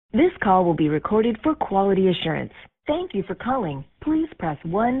This call will be recorded for quality assurance. Thank you for calling. Please press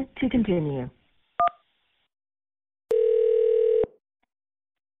 1 to continue.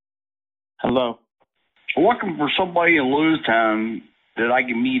 Hello. I'm looking for somebody in Lewistown that I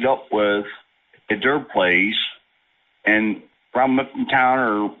can meet up with at their place, and from Uptown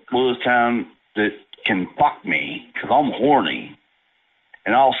or Lewistown that can fuck me, because I'm horny.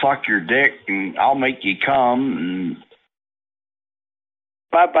 And I'll suck your dick, and I'll make you come, and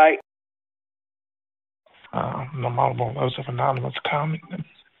bye-bye. The multiple loads of anonymous comment.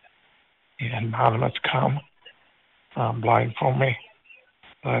 Yeah, anonymous comment. Blindfold me.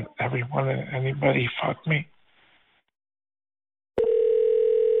 Let everyone and anybody fuck me.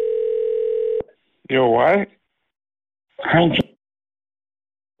 Yo, what? Hi,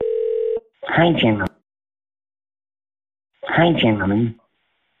 gentlemen.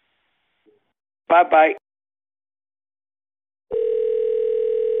 Bye-bye.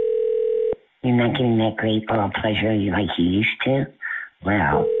 You're not getting that great ball of pleasure like you used to?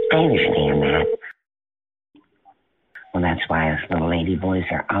 Well, I understand that. Well, that's why us little lady boys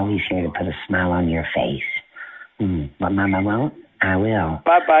are always here to put a smile on your face. What Mama won't, I will.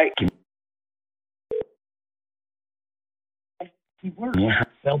 Bye-bye. Yeah.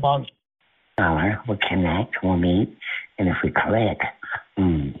 We'll connect, we'll meet, and if we click,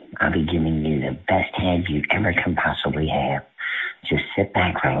 I'll be giving you the best head you ever can possibly have. Just sit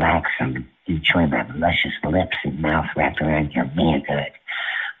back, relax, and enjoy my luscious lips and mouth wrapped around your manhood.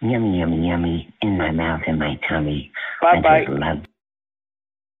 Yummy, yummy, yummy, in my mouth and my tummy. Bye-bye. I just love.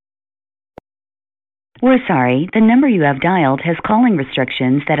 We're sorry, the number you have dialed has calling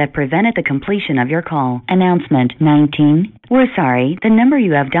restrictions that have prevented the completion of your call. Announcement 19. We're sorry, the number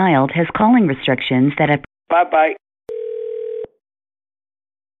you have dialed has calling restrictions that have... Bye-bye.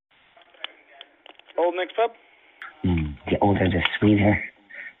 Old Nick's Pub? The older the sweeter,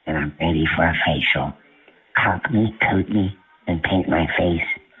 and I'm ready for a facial. Cock me, coat me, and paint my face,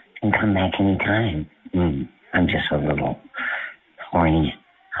 and come back anytime. I'm just a little horny,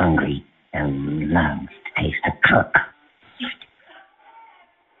 hungry, and love to taste a cook.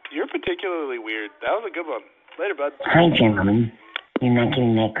 You're particularly weird. That was a good one. Later, bud. Hi, gentlemen. You're not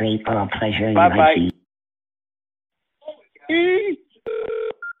getting that great ball of pleasure. Bye-bye.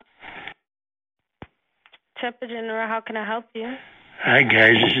 Temper General, how can I help you? Hi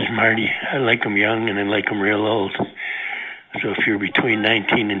guys, this is Marty. I like them young and I like them real old. So if you're between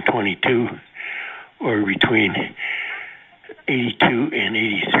 19 and 22, or between 82 and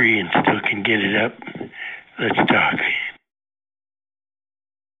 83 and still can get it up, let's talk.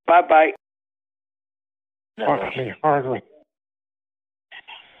 Bye-bye. Fuck me hardly.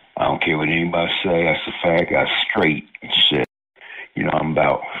 I don't care what anybody say. That's a fact. I'm straight and shit. You know, I'm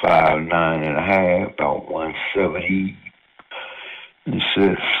about 5'9.5", about 170. And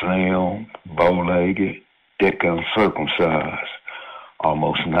shit, slim, bow-legged, dick uncircumcised.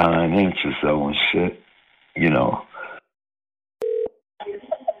 Almost 9 inches though and shit. You know.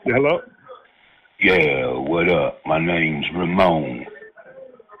 Hello? Yeah, what up? My name's Ramon.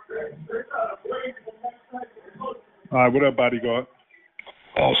 All right, what up, bodyguard?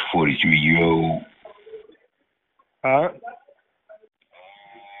 I was 43-year-old. Huh?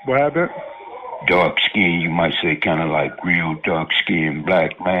 What happened? Dark skin, you might say, kind of like real dark skin,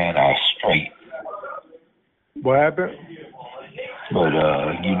 black man. I straight. What happened? But,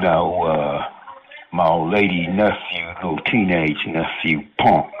 you know, my old lady nephew, little teenage nephew,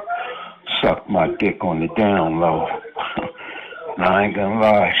 Punk, sucked my dick on the down low. And I ain't gonna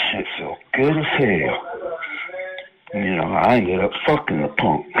lie, shit so good as hell. You know, I ended up fucking the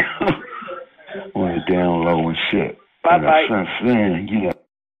Punk on the down low and shit. Bye-bye. And since then, you know.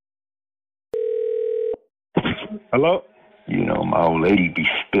 Hello? You know, my old lady be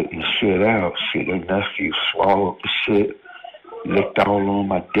spitting the shit out. Shit, her nephew swallowed the shit, licked all on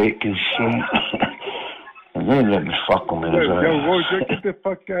my dick and shit. And then let me fuck him in his ass. Yo, Roger, get the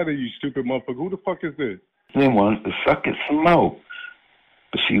fuck out of here, you stupid motherfucker. Who the fuck is this? Then wanted to suck it some more.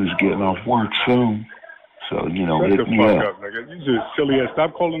 But she was getting off work soon. So, you know, Shut hit the me fuck up. up, nigga. You just silly ass.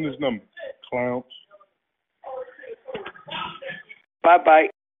 Stop calling this number, clowns. Bye-bye.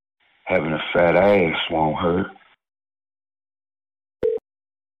 Having a fat ass won't hurt.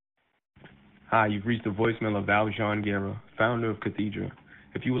 Hi, you've reached the voicemail of Valjean Guerra, founder of Cathedral.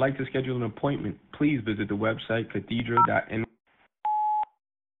 If you would like to schedule an appointment, please visit the website cathedral.n.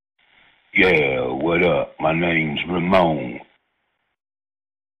 Yeah, what up? My name's Ramon.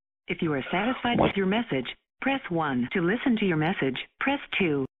 If you are satisfied with your message, press 1. To listen to your message, press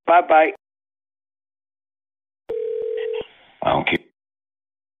 2. Bye-bye. I don't care.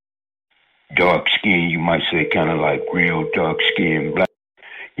 Dark skin, you might say, kind of like real dark skin, black.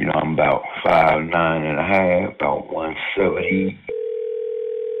 You know, about 5'9.5", about 170.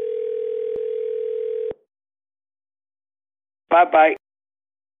 Bye-bye.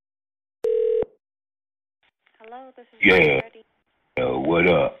 Hello, this is Yeah. What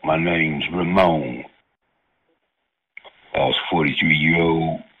up? My name's Ramon. I was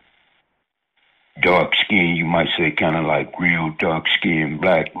 43-year-old. Dark skin, you might say kind of like real dark skin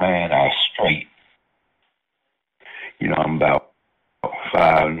black man. I straight. You know, I'm about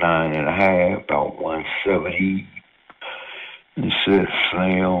 5'9.5", about 170. And shit,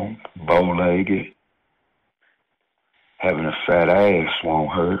 slim, bow-legged. Having a fat ass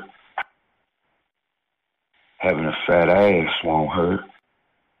won't hurt. Having a fat ass won't hurt.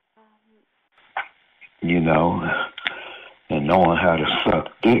 You know, and knowing how to suck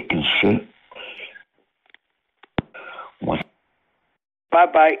dick and shit.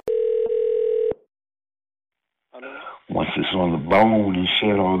 Bye-bye. Once it's on the bone and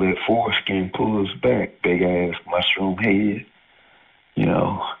shit, all that foreskin pulls back. Big ass mushroom head. You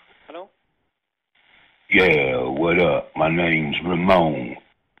know. Hello? Yeah, what up? My name's Ramon.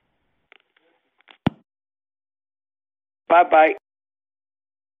 Bye-bye.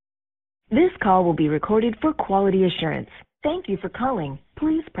 This call will be recorded for quality assurance. Thank you for calling.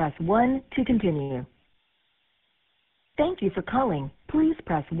 Please press 1 to continue. Thank you for calling. Please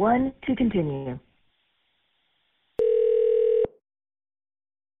press 1 to continue.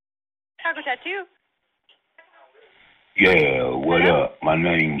 Chicago Tattoo. Yeah, what Hello? up? My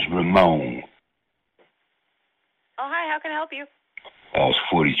name's Ramon. Oh, hi, how can I help you? I was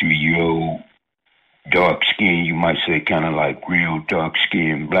 43-year-old. Dark skin, you might say kind of like real dark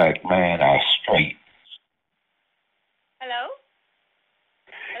skin black man. I straight. Hello?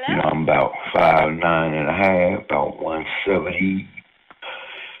 You know, I'm about 5'9.5", about 170.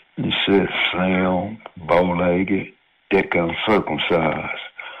 And shit, slim, bow-legged, dick uncircumcised.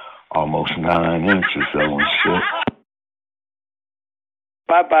 Almost 9 inches though and shit.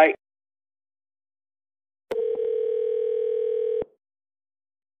 Bye-bye.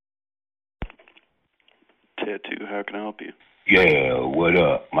 Tattoo, how can I help you? Yeah, what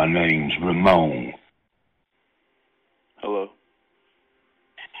up? My name's Ramon. Hello?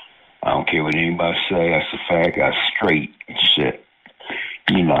 I don't care what anybody say, that's the fact. I straight and shit.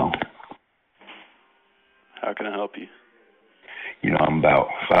 You know. How can I help you? You know, I'm about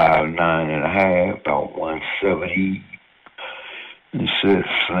 5'9.5", about 170. And shit,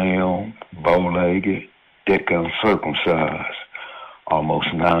 slim, bow-legged, dick uncircumcised.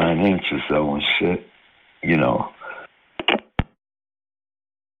 Almost 9 inches though and shit. You know.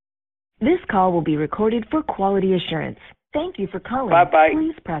 This call will be recorded for quality assurance. Thank you for calling. Bye-bye.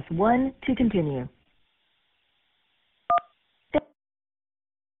 Please press 1 to continue.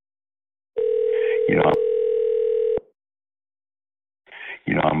 You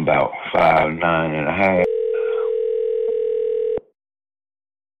know, I'm about 5'9.5".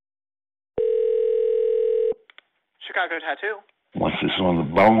 Chicago Tattoo. Once it's on the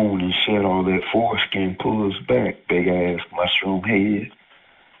bone and shit, all that foreskin pulls back. Big ass mushroom head.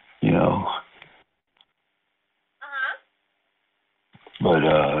 You know. But,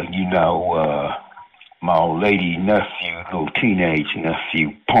 you know, my old lady nephew, little teenage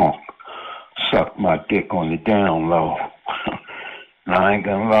nephew, Punk, sucked my dick on the down low. And I ain't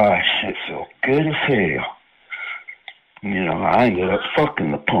gonna lie, shit felt good as hell. You know, I ended up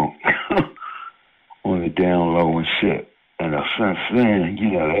fucking the Punk on the down low and shit. And since then,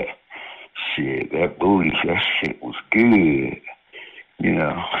 you know, that shit, that booty, that shit was good. You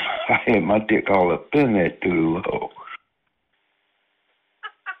know, I had my dick all up in that doodle.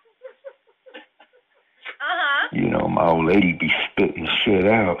 You know, my old lady be spitting the shit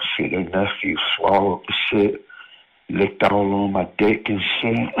out. Shit, her nephew swallowed the shit, licked all on my dick and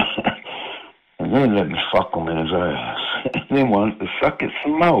shit, and then let me fuck him in his ass. And then wanted to suck it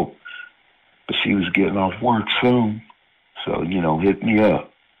some more. But she was getting off work soon, so, you know, hit me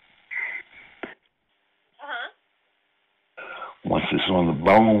up. Once it's on the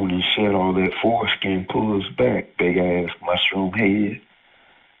bone and shit, all that foreskin pulls back. Big ass mushroom head,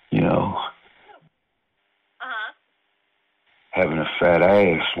 you know. Having a fat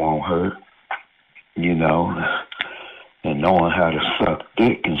ass won't hurt, you know, and knowing how to suck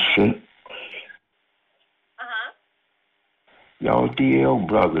dick and shit. Y'all DL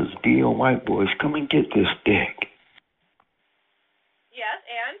brothers, DL white boys, come and get this dick. Yes,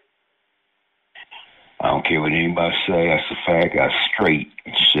 and? I don't care what anybody say, that's the fact. I straight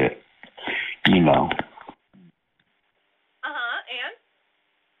and shit, you know. And?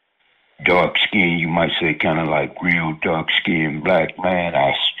 Dark skin, you might say kind of like real dark skin black man.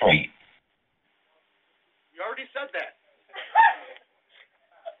 I straight. You already said that.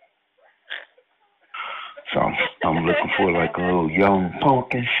 I'm looking for like a little young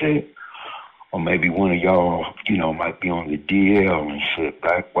punk and shit. Or maybe one of y'all, might be on the DL and shit.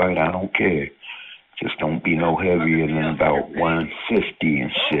 Black, white, I don't care. Just don't be no heavier than about 150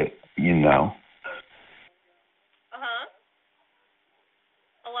 and shit,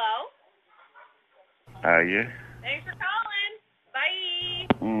 Hello? Yeah. Thanks for calling. Bye.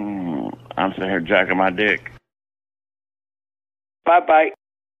 I'm sitting here jacking my dick. Bye-bye.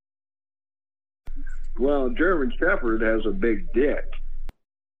 Well, German Shepherd has a big dick.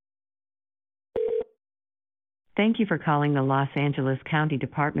 Thank you for calling the Los Angeles County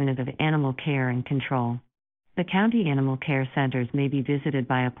Department of Animal Care and Control. The county animal care centers may be visited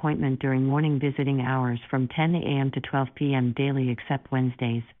by appointment during morning visiting hours from 10 a.m. to 12 p.m. daily except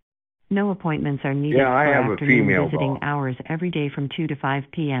Wednesdays. No appointments are needed Yeah, I for have a afternoon female visiting dog. hours every day from 2 to 5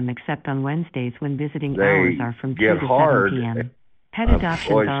 p.m. except on Wednesdays when visiting They hours are from 2 get to hard. 7 p.m. Pet I've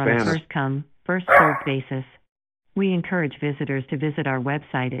adoptions always are on a fantasized. first-come, first-served basis. We encourage visitors to visit our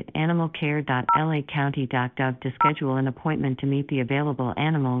website at animalcare.lacounty.gov to schedule an appointment to meet the available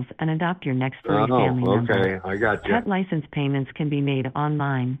animals and adopt your next furry family member. okay, I got you. Pet license payments can be made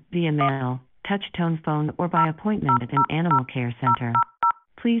online, via mail, touch-tone phone, or by appointment at an animal care center.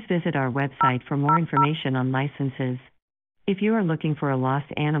 Please visit our website for more information on licenses. If you are looking for a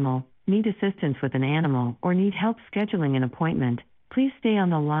lost animal, need assistance with an animal, or need help scheduling an appointment, please stay on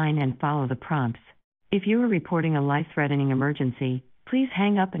the line and follow the prompts. If you are reporting a life-threatening emergency, please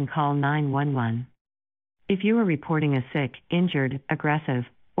hang up and call 911. If you are reporting a sick, injured, aggressive,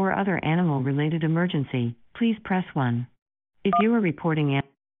 or other animal-related emergency, please press 1. If you are reporting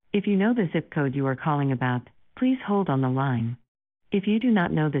if you know the zip code you are calling about, please hold on the line. If you do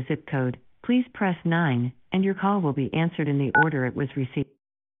not know the zip code, please press 9, and your call will be answered in the order it was received.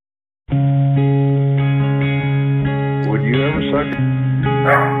 Would you ever suck?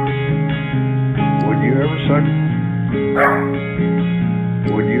 Would you ever suck?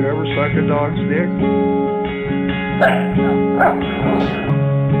 Would you ever suck a dog's dick?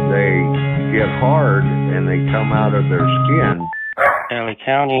 They get hard and they come out of their skin. LA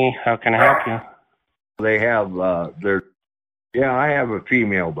County, how can I help you? They have yeah, I have a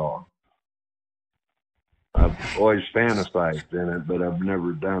female dog. I've always fantasized in it, but I've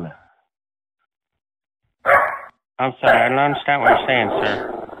never done it. I'm sorry, I don't understand what you're saying,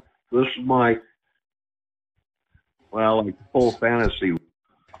 sir. This is my, like full fantasy.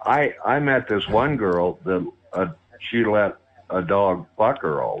 I met this one girl that she let a dog fuck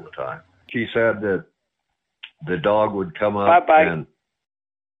her all the time. She said that the dog would come up and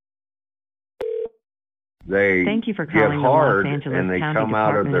they Thank you for get calling hard the Los Angeles and they County come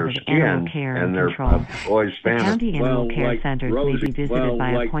out of Department their of Animal skin Care and and they're Control. always The fantasy. county animal care centers may be visited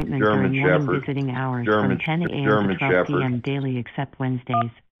by appointment during morning visiting hours from 10 a.m. to 12 p.m. daily except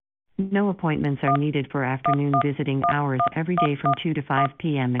Wednesdays. No appointments are needed for afternoon visiting hours every day from 2 to 5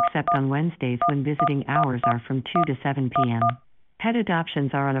 p.m. except on Wednesdays when visiting hours are from 2 to 7 p.m. Pet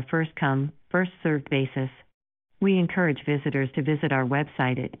adoptions are on a first-come, first-served basis. We encourage visitors to visit our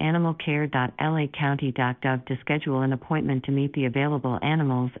website at animalcare.lacounty.gov to schedule an appointment to meet the available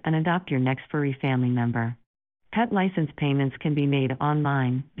animals and adopt your next furry family member. Pet license payments can be made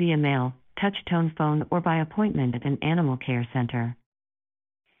online, via mail, touch-tone phone, or by appointment at an animal care center.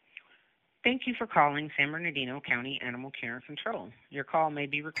 Thank you for calling San Bernardino County Animal Care and Control. Your call may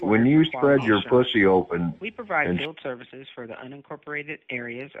be recorded. When you for quality spread your assurance. pussy open, We provide and field services for the unincorporated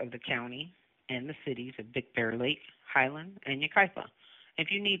areas of the county and the cities of Big Bear Lake, Highland, and Yucaipa.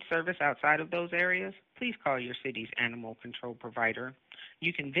 If you need service outside of those areas, please call your city's animal control provider.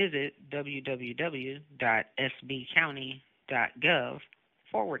 You can visit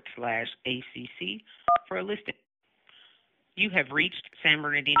www.sbcounty.gov/ACC for a listing. You have reached San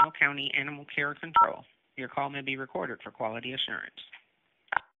Bernardino County Animal Care Control. Your call may be recorded for quality assurance.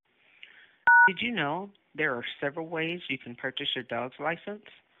 Did you know there are several ways you can purchase your dog's license?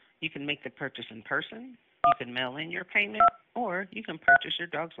 You can make the purchase in person, you can mail in your payment, or you can purchase your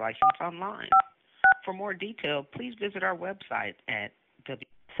dog's license online. For more detail, please visit our website at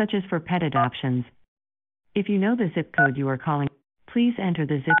Such as for pet adoptions. If you know the zip code you are calling, please enter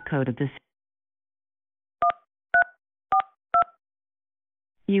the zip code of the city.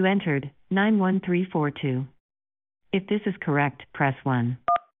 You entered 91342. If this is correct, press 1.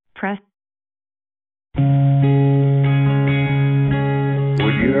 Press. would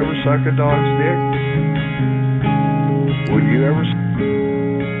you ever suck a dog's dick? Would you ever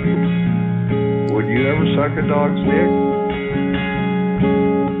suck a dog's dick?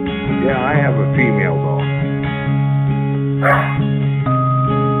 Yeah, I have a female dog.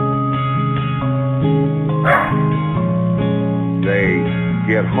 They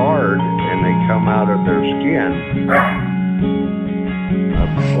get hard and when they come out of their skin,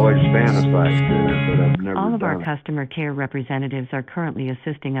 I've always fantasized in it, but I've never All of our done it. customer care representatives are currently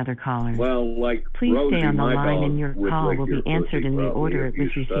assisting other callers. Well, like Please Rosie, stay on the my line dog, and your would call lick will your be answered pussy in the probably order if it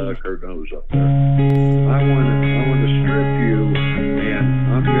was you stuck received. her nose up there. I want to strip you, and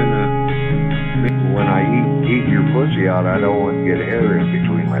I'm gonna. When I eat your pussy out, I don't want to get hair in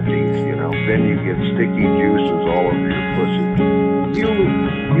between my teeth. You know, then you get sticky juices all over your pussy. You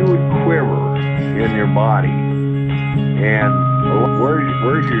would quiver in your body, and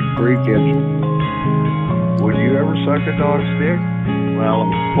where's your three kids? Would you ever suck a dog's dick? Well,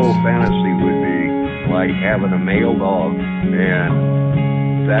 full fantasy would be like having a male dog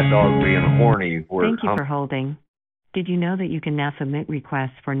and that dog being horny. Thank you for holding. Did you know that you can now submit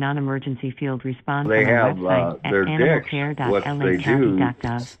requests for non-emergency field response They on our have website at their dicks. What they do,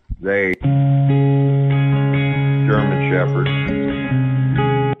 animalcare.lacounty.gov? they German Shepherd.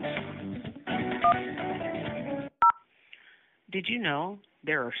 Did you know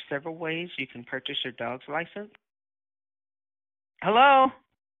there are several ways you can purchase your dog's license? Hello?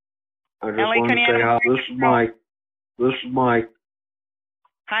 I just want to say how this is Mike. This is Mike.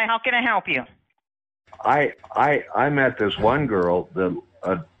 Hi, how can I help you? I met this one girl that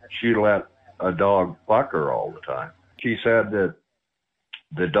she let a dog fuck her all the time. She said that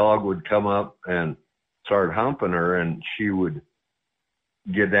the dog would come up and start humping her, and she would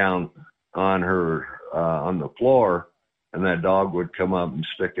get down on her on the floor, and that dog would come up and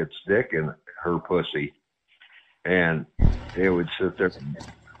stick its dick in her pussy, and it would sit there and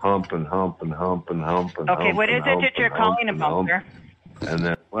hump and hump and hump and hump and Okay, hump what and is it hump that you're and calling hump and about, hump. sir? And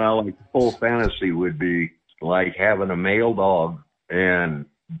then, well, like full fantasy would be like having a male dog and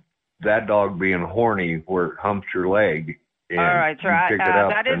that dog being horny where it humps your leg. And All right, sir. you pick it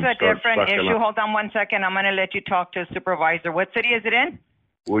up That is and a start different sucking issue. up. Hold on one second. I'm going to let you talk to a supervisor. What city is it in?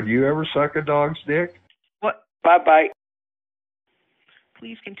 Would you ever suck a dog's dick? What? Bye-bye.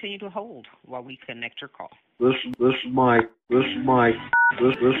 Please continue to hold while we connect your call. This is Mike. This is Mike.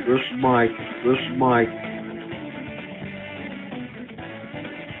 This is Mike. This is Mike.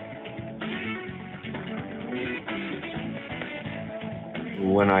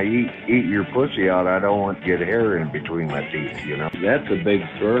 When I eat your pussy out, I don't want to get hair in between my teeth, you know. That's a big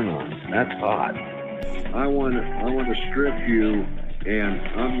turn on. That's hot. I want to strip you, and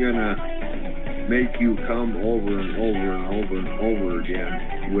I'm gonna make you come over and over and over and over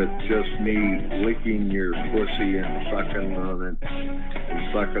again with just me licking your pussy and sucking on it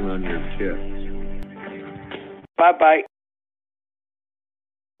and sucking on your tits. Bye-bye.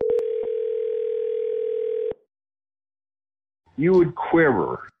 You would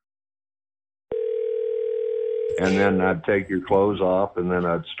quiver. And then I'd take your clothes off, and then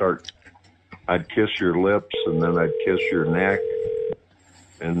I'd kiss your lips, and then I'd kiss your neck,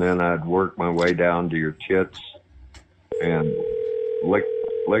 and then I'd work my way down to your tits and lick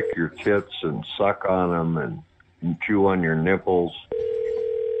your tits and suck on them and chew on your nipples,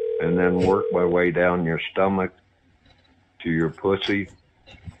 and then work my way down your stomach to your pussy,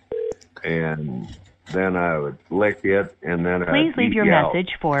 and then I would lick it, and then Please I'd leave eat your you out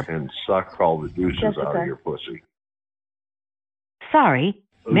message for and suck all the juices out Jessica. of your pussy. Sorry,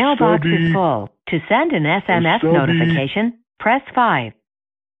 mailbox Stubby. is full. To send an SMS Stubby. notification, press 5.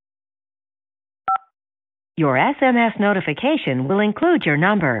 Your SMS notification will include your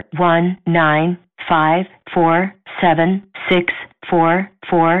number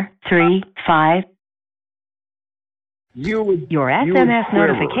 19547644335. Your SMS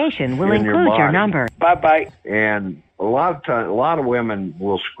notification will include your number. Bye-bye. And a lot of women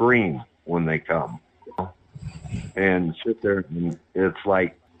will scream when they come and sit there, and it's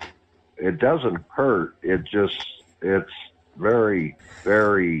like, it doesn't hurt. It's very,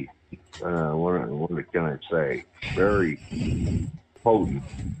 very, what can I say? Very potent.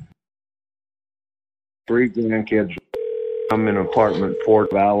 3 grandkids. I'm in apartment 4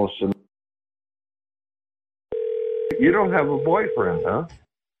 of Allison. You don't have a boyfriend, huh?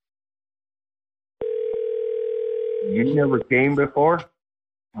 You never came before?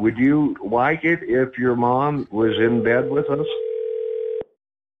 Would you like it if your mom was in bed with us?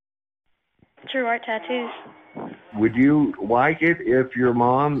 True Art Tattoos. Would you like it if your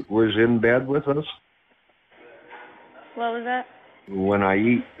mom was in bed with us? What was that? When I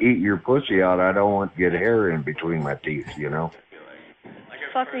eat your pussy out, I don't want to get hair in between my teeth, you know? What the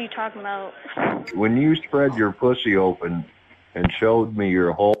fuck are you talking about? When you spread your pussy open and showed me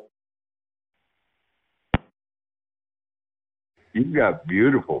your whole... You've got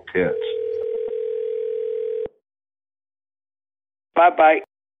beautiful tits. Bye-bye.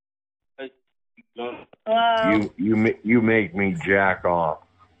 Hello? You make me jack off.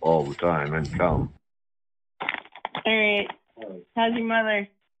 all the time and come. All right. How's your mother?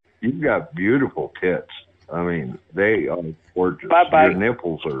 You've got beautiful tits. I mean, they are gorgeous. Bye-bye. Your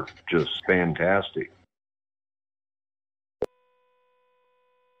nipples are just fantastic.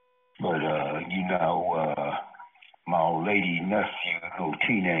 But, my old lady nephew, little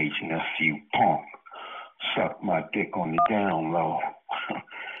teenage nephew, Punk, sucked my dick on the down low.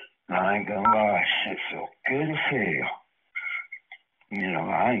 And I ain't gonna lie, shit felt good as hell. You know,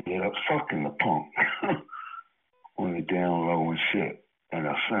 I ended up fucking the Punk on the down low and shit. And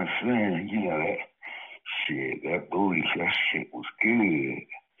since then, you know, that booty, that shit was good.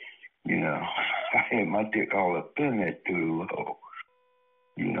 You know, I had my dick all up in that dude low.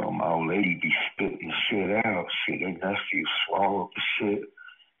 You know, my old lady be spitting shit out. Shit, her nephew swallowed the shit,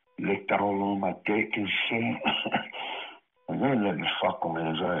 licked all on my dick and shit. And then let me fuck him in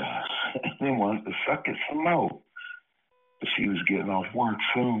his ass. And then wanted to suck it some more. But she was getting off work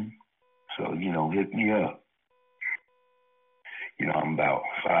soon. So, you know, hit me up. You know, I'm about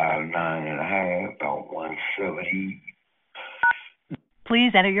 5'9.5", about 170.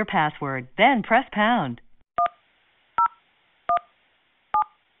 Please enter your password, then press pound.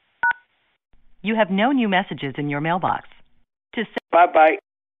 You have no new messages in your mailbox. To say bye-bye.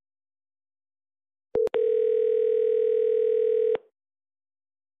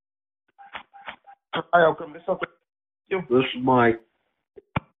 This is Mike.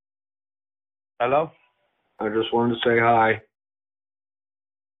 Hello? I just wanted to say hi.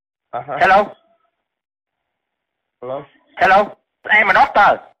 Hello? Hello? Hello? I'm a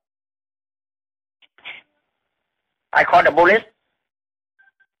doctor. I call the police.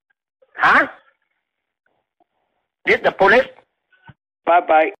 Huh? This the police?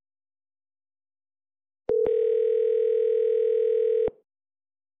 Bye-bye.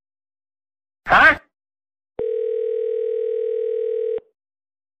 Huh?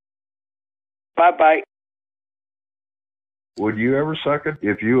 Bye-bye. Would you ever suck it?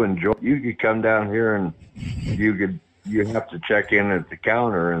 If you enjoy, you could come down here and you have to check in at the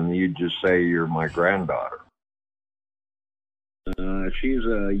counter and you just say you're my granddaughter. She's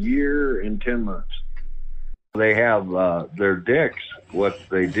a year and 10 months. They have their dicks. What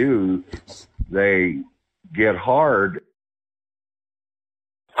they do, they get hard.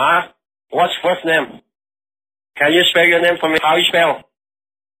 Huh? What's first name? Can you spell your name for me? How you spell?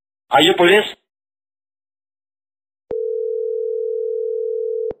 Are you police?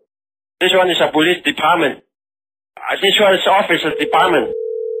 This one is a police department. This one is officer department.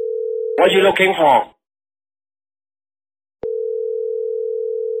 What are you looking for?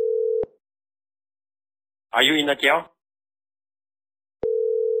 Are you in the jail?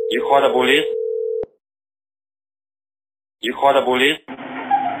 You call the police? You call the police?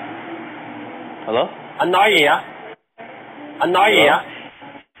 Hello? Anh nói gì ạ? Anh nói gì ạ?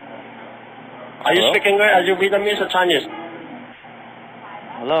 Are you speaking English? Are you Vietnamese or Chinese?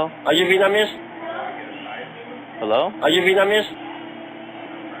 Hello? Are you Vietnamese? Hello? Are you Vietnamese?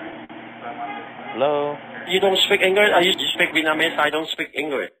 Hello? You don't speak English? Are you speak Vietnamese? I don't speak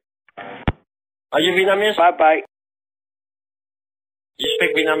English. Are you Vietnamese? Bye-bye. You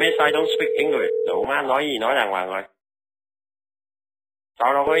speak Vietnamese? I don't speak English. Đủ má nói gì nói đàng hoàng rồi.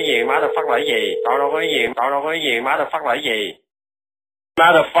 Tao đâu có cái gì, má the fuck là cái gì? Tao đâu có cái gì, má the fuck là cái gì?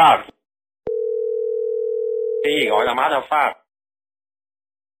 Má the fuck. Cái gì gọi là má the fuck?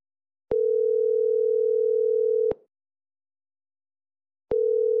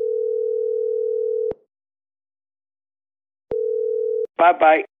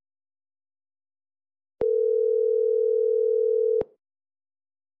 Bye-bye.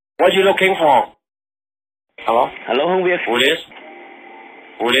 What are you looking for? Hello? Hello, Hương Việt. Police?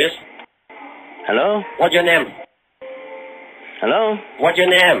 Police? Hello? What's your name? Hello? What's your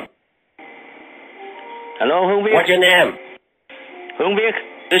name? Hello, Hương Việt. What's your name? Hương Việt.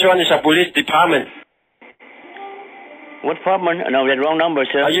 This one is a police department. What department? No, that's wrong number,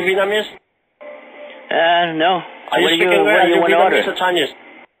 sir. Are you Vietnamese? No. Are you speaking English? Are you Vietnamese or Chinese?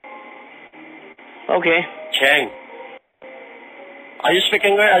 Okay. Chang. Are you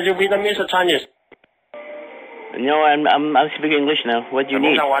speaking English? Are you Vietnamese or Chinese? No, I'm speaking English now. What do you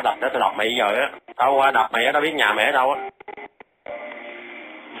need? Tao qua đập để tao đập mày giờ á. Tao qua đập mày á, tao biết nhà mày ở đâu á.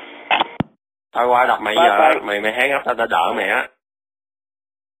 Tao qua đập mày giờ á, mày hán ấp tao đỡ mày á.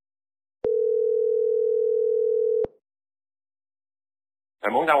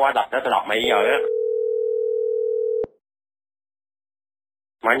 Mày muốn tao qua đập để tao đập mày giờ á.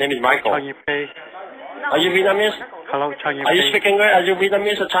 My name is Michael. Are you Vietnamese? Hello, Chinese. Are you speaking English? Are you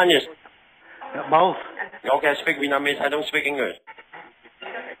Vietnamese or Chinese? Both. Okay, I speak Vietnamese. I don't speak English.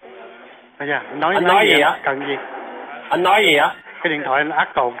 Dạ, nói Anh nói gì á? Cần gì? Anh nói gì á? cái điện thoại nó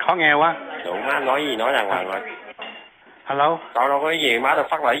ác cồn khó nghe quá. Đủ má nói gì nói đàng hoàng rồi. Hello. Tao đâu có cái gì má tao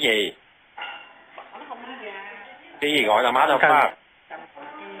phát là cái gì. Cái gì gọi là má tao phát.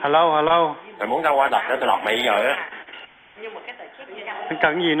 Hello. Mày muốn tao qua đập để tao đập mày giờ á.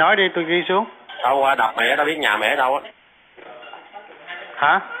 Cần gì nói đi tôi ghi xuống. Tao qua đập mày á, tao biết nhà mày ở đâu á.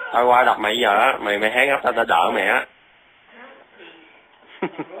 Hả? Tao qua đập mày giờ á, mày hé gấp tao đỡ mày á.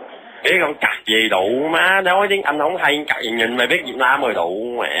 Biết con cặc gì đủ má, nói tiếng Anh không hay, cặc gì nhìn mày biết Việt Nam rồi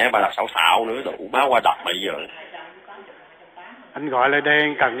đủ, mẹ bà đặt xạo nữa đủ, má qua đập mày giờ. Anh gọi lại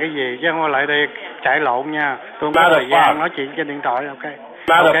đây cần cái gì chứ không lại đây chạy lộn nha. Tôi không có thời gian nói chuyện trên điện thoại. Ok.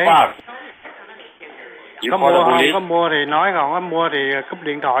 Có mua không? Có mua thì nói, còn có mua thì cúp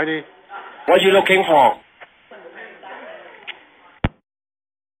điện thoại đi. What are you looking for?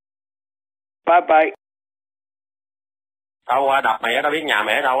 Bye. Tao qua đập mày á, tao biết nhà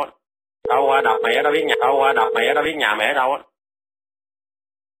mày ở đâu á. Tao qua đập mày á, tao biết nhà mày ở đâu á.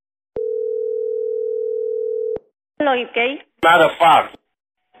 Hello, Yves Ký. Motherfucker.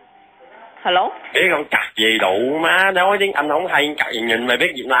 Hello. Biết con cặc gì đủ má, nói tiếng Anh không hay, cặc gì nhìn mày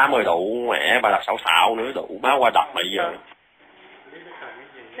biết Việt Nam rồi đủ, mẹ bà đặt xạo nữa đủ, má qua đập mày giờ.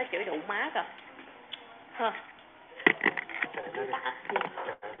 Nó chửi đủ má kìa. Hả?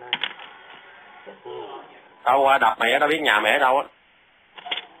 Tao qua đập mày á, tao biết nhà mày ở đâu á.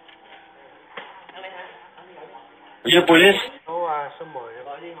 You police?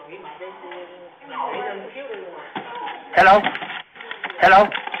 Hello.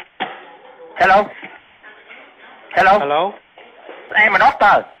 Em là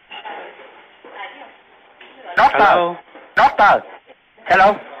doctor.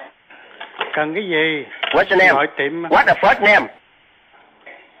 Hello. Cần cái gì? What's your name? Gọi tiệm. What the first name?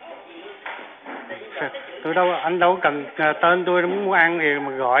 Tôi đâu, anh đâu cần tên tôi muốn ăn thì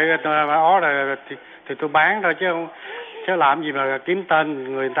mà gọi order thì tôi bán thôi chứ làm gì mà kiếm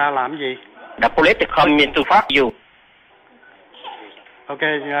tên người ta làm gì. The police come in to fuck you. Ok.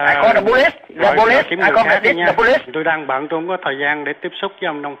 I call the police. The police. Tôi đang bận, tôi không có thời gian để tiếp xúc với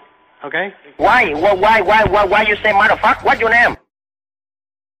ông đâu. Ok. Why you say motherfucker? What's your name?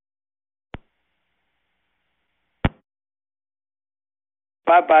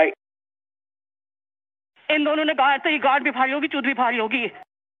 Bye. इन दोनों ने कहा तो ये guard भी फाड़ी होगी, चूत भी फाड़ी होगी.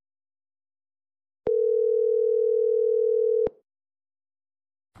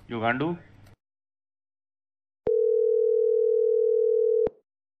 युगांडू.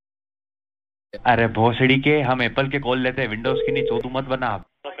 अरे भोसड़ी के, हम एप्पल के कॉल लेते हैं, विंडोज की नहीं चोदू मत बना आप.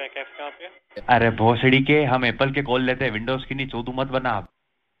 अरे भोसड़ी के, हम एप्पल के कॉल लेते हैं, विंडोज की नहीं चोदू मत बना आप.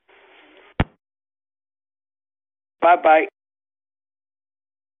 Bye.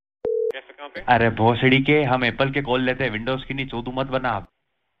 अरे भोसड़ी के, हम एप्पल के कॉल लेते हैं, विंडोज की नहीं चोदू मत बना आप.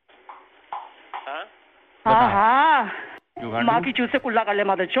 हाँ. माँ की चूत से कुल्ला कर ले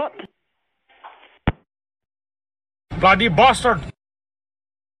मदर चोट. Bloody bastard.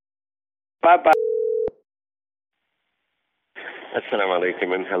 Bye. Assalamu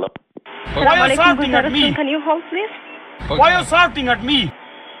alaikum and hello. Why are you shouting at me? Can you hold please? Why are you shouting at me?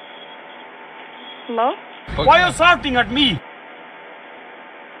 Hello? Why are you shouting at me?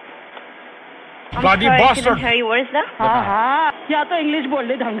 Bloody sorry, bastard. I couldn't hear you. What is that? हाँ. या तो English बोल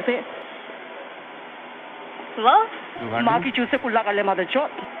ले ढंग से. Hello? माँ की चूत से कुल्ला कर ले मदर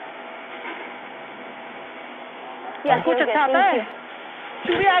चोट. कुछ अच्छा आता है.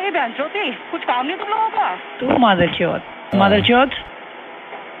 तू भी आगे बहन चोती. कुछ काम नहीं तुम लोगों का. तू मदर चोट.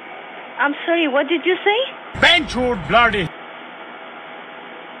 I'm sorry, what did you say? Benchwood, bloody.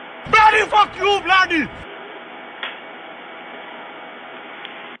 Bloody fuck you, bloody.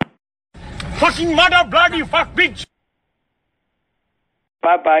 Fucking mother, bloody fuck bitch.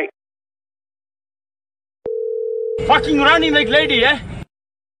 Bye. Fucking running like lady, eh?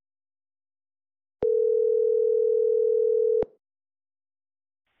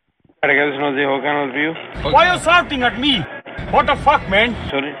 How can I help you? Why are you shouting at me? What the fuck, man?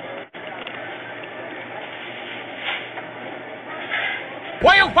 Sorry.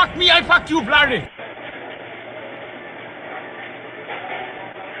 Why you fuck me? I fuck you, bloody.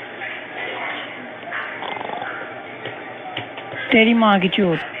 तेरी माँ की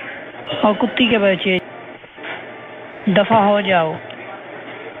चोट और कुत्ती के बच्चे दफा हो जाओ.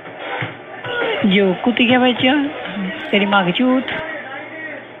 जो कुत्ती के बच्चे तेरी माँ की चोट.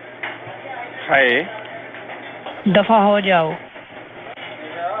 Hi. दफा हो जाओ.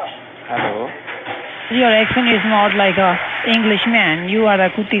 Hello. Your accent is not like a Englishman. You are a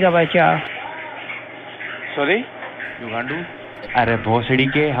कुत्ती का बच्चा. Sorry? युगांडू. अरे भोसड़ी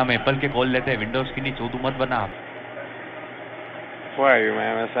के, हम एप्पल के कॉल लेते हैं, विंडोज की नहीं चोदू मत बना आप. Why are you,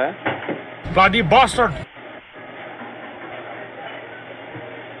 ma'am, sir? Bloody bastard.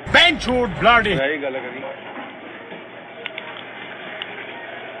 Benchwood bloody.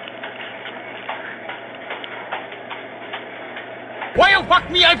 Why you fuck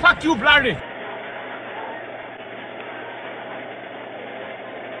me? I fuck you bloody.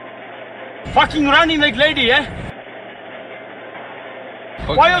 Fucking running like lady, eh?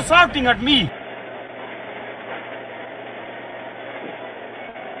 Okay. Why you shouting at me?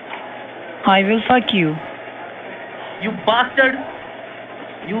 I will fuck you. You bastard!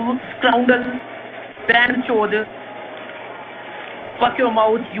 You scoundrel! Damn chode! Fuck your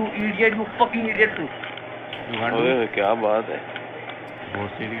mouth, you idiot! You fucking idiot! ओए क्या बात है? वो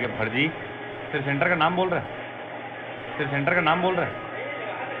सीढ़ी के फर्जी तेरे centre का नाम बोल रहा है? तेरे सेंटर का नाम बोल रहा है?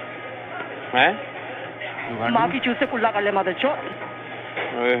 हैं? माँ की चूस से कुल्ला कर ले मदर चो।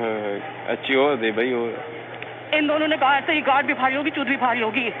 ओए होए अच्छी हो दे भाई हो। इन दोनों ने कहा ऐसे ही गार्ड भी भारी होगी चूत भी भारी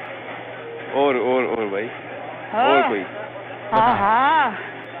होगी। और भाई हाँ, और कोई हाँ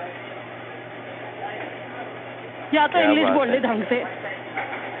या तो इंग्लिश बोल ले ढंग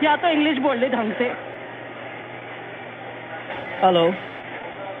से Hello.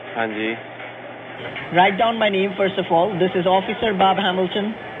 हाँ जी Write down my name first of all. This is Officer Bob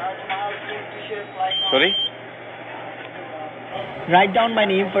Hamilton. Sorry? Write down my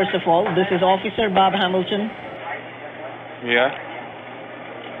name first of all. This is Officer Bob Hamilton. Yeah.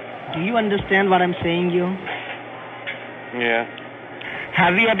 Do you understand what I'm saying, you? Yeah.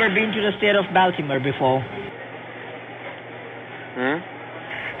 Have you ever been to the state of Baltimore before?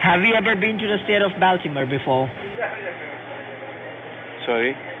 Have you ever been to the state of Baltimore before?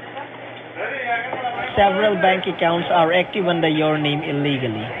 Sorry? Several bank accounts are active under your name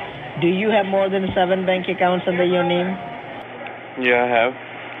illegally. Do you have more than 7 bank accounts under your name? Yeah, I have.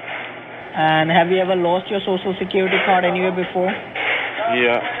 And have you ever lost your social security card anywhere before?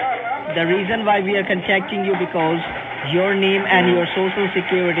 Yeah. The reason why we are contacting you because your name and your social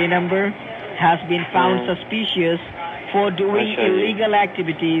security number has been found suspicious for doing illegal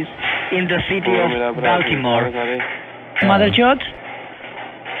activities in the city of Baltimore. Motherchod?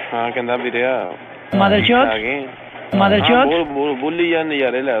 हाँ कहता भी रहा Motherchod? Motherchod? बोली या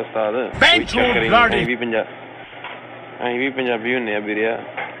नज़ारे ले उस्ताद अहीं भी पंजाबी होने हैं भी रहा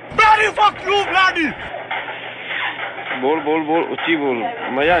Bloody fuck you bloody. बोल उच्ची बोल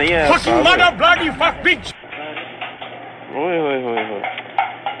मजा नहीं आया Fucking mother bloody fuck bitch. ओए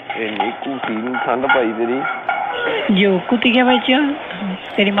इन्नी कुती नु ठंड पाई तेरी जो कुत्ती क्या बच्चा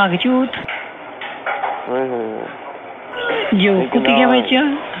तेरी माँ की चूत जो कुत्ती क्या बच्चा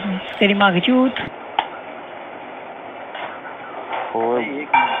तेरी माँ की चूत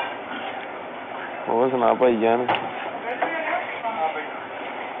और सुना भाई जान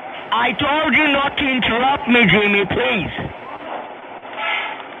I told you not to interrupt me, Jimmy, please.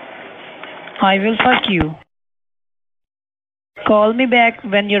 I will fuck you. Call me back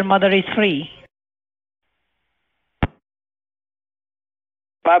when your mother is free.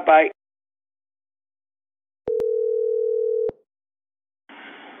 Bye.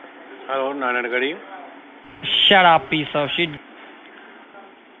 Hello, Nanagari. Shut up, piece of shit.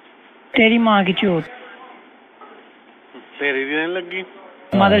 तेरी माँ की चूत तेरी दी नहीं लगी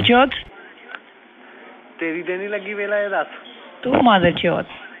Motherchod? तेरी ते नहीं लगी वेला ये दस तू Motherchod?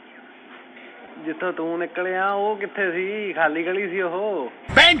 जिथों तू निकलिया वो किथे सी खाली गली सी ਉਹ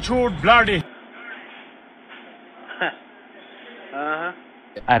Benchwood bloody. हाँ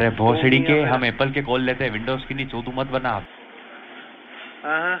अरे भोसड़ी के हम एप्पल के कॉल लेते हैं विंडोज की नहीं चोदू मत बना आप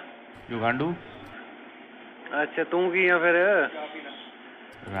हाँ युगांडू अच्छा तू की है फिर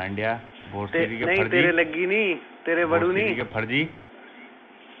रांडिया भोसड़ी के नहीं फर्जी तेरे लगी नहीं तेरे बड़ू नहीं के फर्जी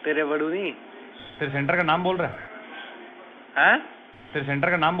तेरे बड़ू नहीं तेरे सेंटर का नाम बोल रहा है हैं तेरे सेंटर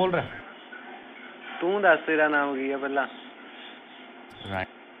का नाम बोल रहा है तू दस तेरा नाम की है पहला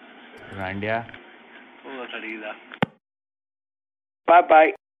रांडिया वो खरीदा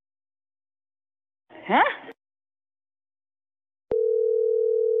Bye. Huh?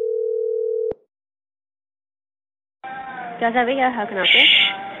 क्या कर रही है हक ना पे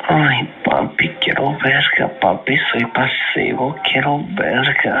Ay, papi, quiero verga, papi, soy pasivo, quiero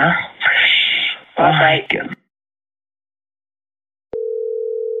verga. Ay, que...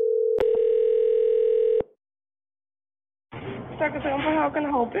 How can I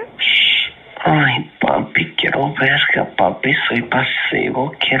help you? Ay, papi, quiero verga, papi, soy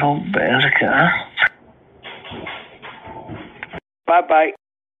pasivo, quiero verga. Bye.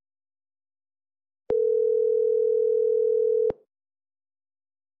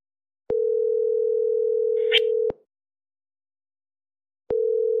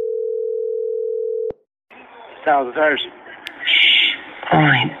 $1,000.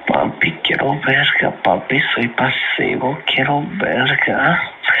 Ay, papi, quiero verga, papi, soy pasivo, quiero verga.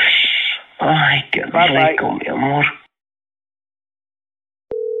 Ay, qué rico, mi amor.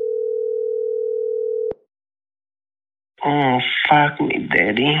 Oh, fuck me,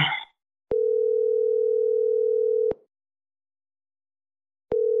 daddy.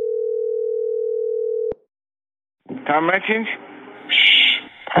 Tom Merchant?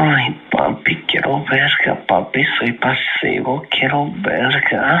 Ay, papi, quiero verga, papi, soy pasivo, quiero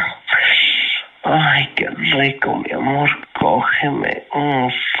verga. Ay, qué rico, mi amor, cógeme. Oh,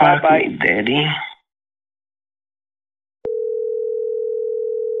 fuck me, daddy.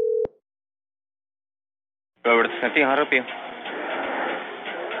 Robert, something how help you?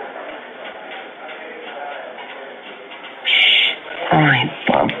 Ay,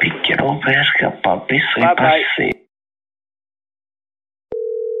 papi, quiero verga, papi, soy pasivo.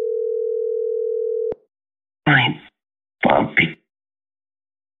 Ay, papi.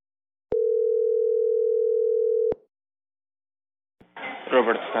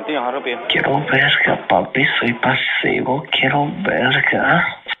 Robert, something how help you? Quiero verga, papi, soy pasivo, quiero verga.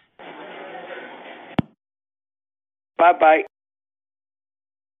 Bye-bye.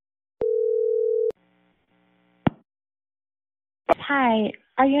 Hi,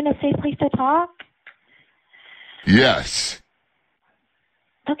 are you in a safe place to talk? Yes.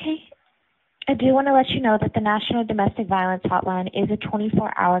 Okay. I do want to let you know that the National Domestic Violence Hotline is a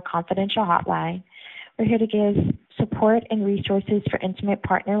 24-hour confidential hotline. We're here to give support and resources for intimate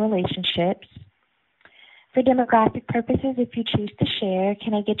partner relationships. For demographic purposes, if you choose to share,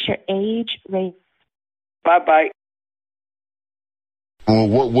 can I get your age, race? Bye-bye.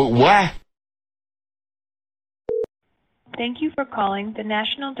 What? Thank you for calling the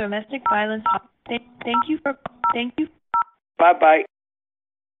National Domestic Violence Hotline. Thank you. Bye-bye.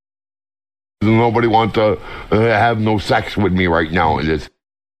 Nobody wants to have no sex with me right now.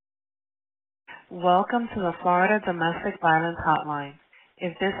 Welcome to the Florida Domestic Violence Hotline.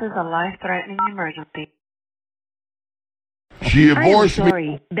 If this is a life-threatening emergency. She I'm divorced me.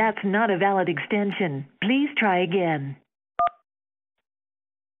 sorry, that's not a valid extension. Please try again.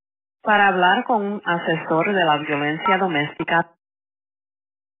 Para hablar con un asesor de la violencia doméstica.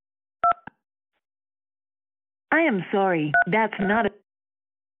 I am sorry, that's not a...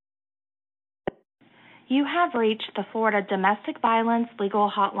 You have reached the Florida Domestic Violence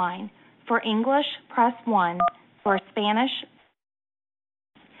Legal Hotline. For English, press 1. For Spanish,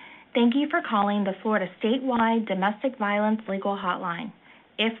 thank you for calling the Florida Statewide Domestic Violence Legal Hotline.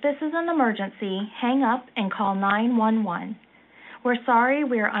 If this is an emergency, hang up and call 911. We're sorry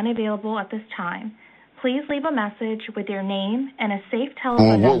we are unavailable at this time. Please leave a message with your name and a safe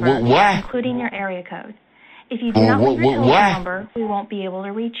telephone number, including your area code. If you do not leave your telephone number, we won't be able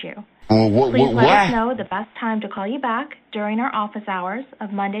to reach you. Please let us know the best time to call you back during our office hours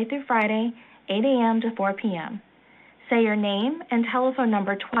of Monday through Friday, 8 a.m. to 4 p.m. Say your name and telephone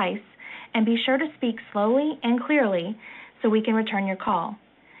number twice, and be sure to speak slowly and clearly so we can return your call.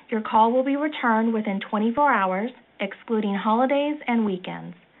 Your call will be returned within 24 hours, excluding holidays and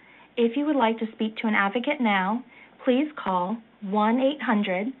weekends. If you would like to speak to an advocate now, please call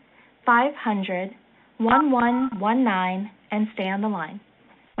 1-800-500-1119 and stay on the line.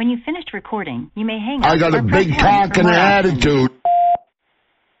 When you've finished recording, you may hang up. I got a big cock and an attitude.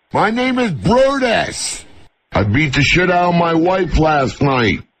 My name is Brutus. I beat the shit out of my wife last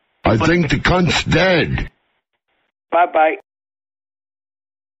night. I think the cunt's dead. Bye-bye.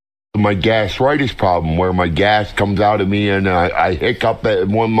 My gastritis problem, where my gas comes out of me and I hiccup at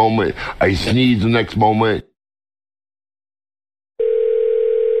one moment, I sneeze the next moment.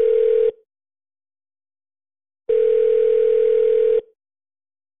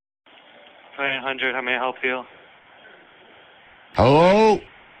 How may I help you? Hello?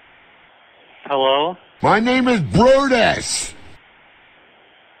 Hello? My name is Brutus.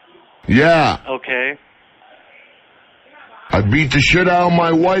 Yeah. Okay. I beat the shit out of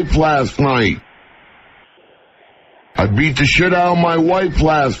my wife last night. I beat the shit out of my wife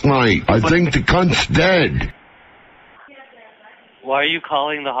last night. I think the cunt's dead. Why are you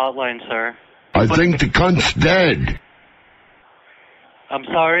calling the hotline, sir? I think the cunt's dead. I'm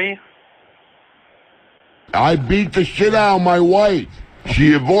sorry? I beat the shit out of my wife.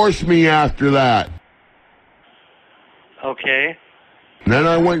 She divorced me after that. Okay. Then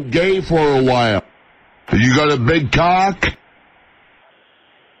I went gay for a while. You got a big cock?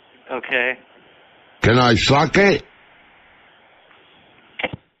 Okay. Can I suck it?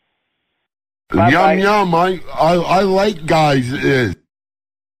 Bye-bye. Yum yum. I like guys.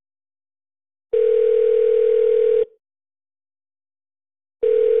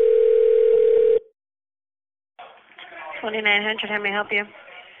 2900, how may I help you?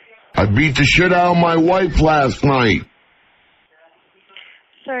 I beat the shit out of my wife last night.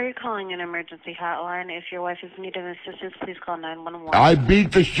 Sir, you're calling an emergency hotline. If your wife is in need of assistance, please call 911. I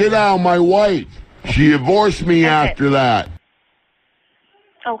beat the shit out of my wife. She divorced me after that.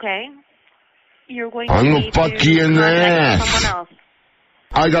 Okay. You're going I'm to gonna need fuck to you in the contact ass. someone else.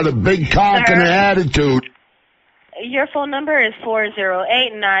 I got a big cock Sir? and an attitude. Your phone number is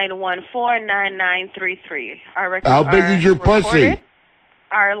 408-914-9933. How big is your pussy?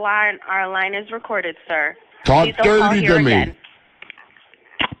 Our line is recorded, sir. Talk Please don't call dirty here to me. again.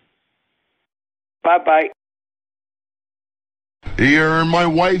 Bye-bye. You're in my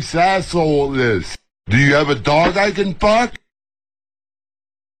wife's asshole with this. Do you have a dog I can fuck?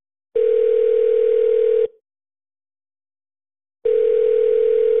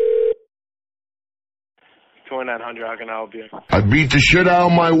 $2,900, how can I help you? I beat the shit out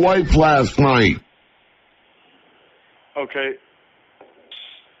of my wife last night. Okay.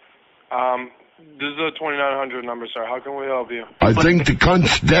 This is a 2,900 number, sir. How can we help you? I think the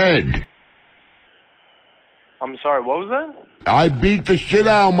cunt's dead. I'm sorry, what was that? I beat the shit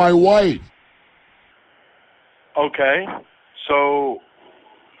out of my wife. Okay. So,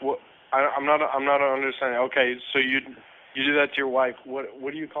 what? I'm not understanding. Okay, so you do that to your wife. What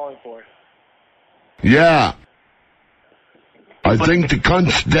are you calling for? Yeah. I think the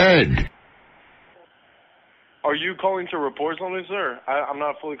cunt's dead. Are you calling to report something, sir? I'm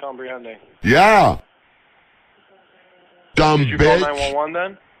not fully comprehending. Yeah. Dumb Did you bitch. call 911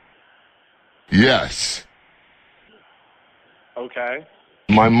 then? Yes. Okay.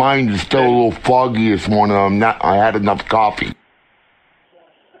 My mind is still a little foggy this morning. I had enough coffee.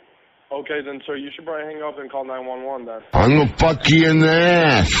 Okay, then, sir, you should probably hang up and call 911 then. I'm gonna fuck you in the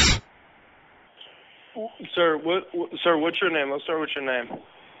ass. Sir, what's your name? Let's start with your name.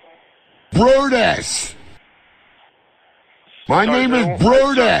 Brutus. My name is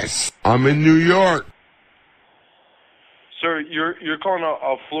Brutus. I'm in New York. Sir, you're calling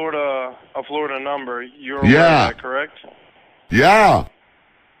a Florida number. You're aware Yeah. of that, correct? Yeah.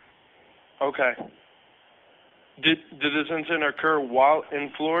 Okay. Did this incident occur while in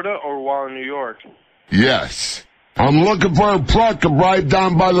Florida or while in New York? Yes. I'm looking for a truck to ride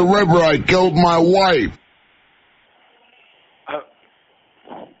down by the river. I killed my wife.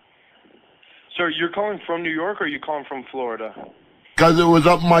 Sir, you're calling from New York or are you calling from Florida? Because it was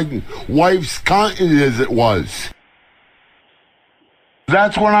up my wife's continent as it was.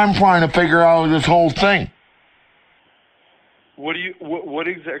 That's what I'm trying to figure out with this whole thing. What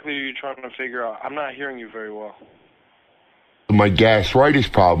exactly are you trying to figure out? I'm not hearing you very well. My gastritis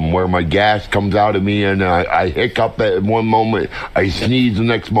problem, where my gas comes out of me and I hiccup at one moment, I sneeze the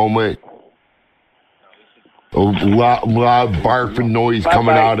next moment. A lot of barfing noise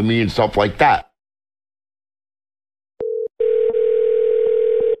coming out of me and stuff like that.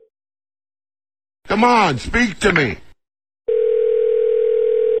 Come on, speak to me.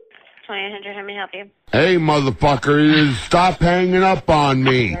 2800, how may I help you? Hey, motherfucker, stop hanging up on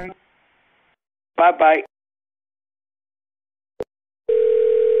me. Bye-bye.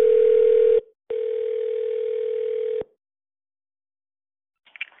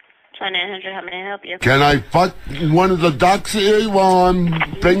 How may I help you? Can I fuck one of the ducks here while I'm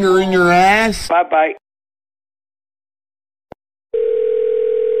fingering your ass? Bye-bye.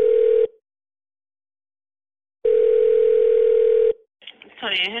 How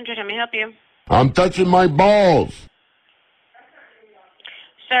may I help you? I'm touching my balls.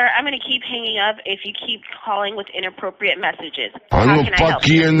 Sir, I'm going to keep hanging up if you keep calling with inappropriate messages. I'm How gonna can I help fuck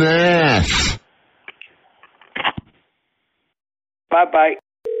you in the ass. Bye-bye.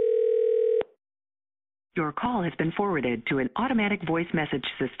 Your call has been forwarded to an automatic voice message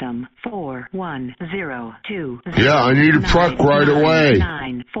system. 4102. Yeah, I need a truck right away.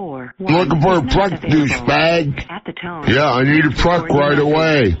 941. I'm looking for a Is truck, not available. douchebag. At the tone. Yeah, I need a truck right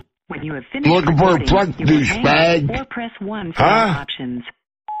away. When you have I'm finished looking for a recording, truck, you will hang up douchebag. or press 1 for Huh? more options.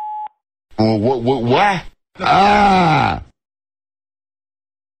 Oh, what? Ah!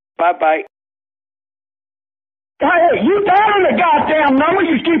 Bye-bye. Hey, you dialing the goddamn number,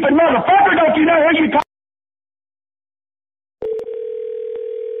 you stupid motherfucker. Don't you know who you talking?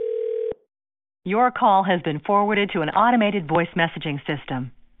 Your call has been forwarded to an automated voice messaging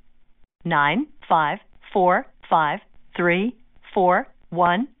system.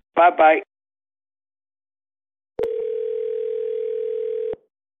 9545341. Bye-bye.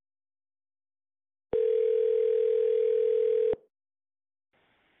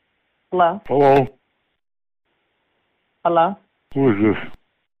 Hello? Hello? Hello? Who is this?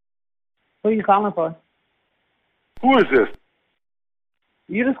 Who are you calling for? Who is this?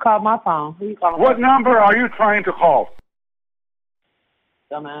 You just called my phone. Who you calling What for? number are you trying to call?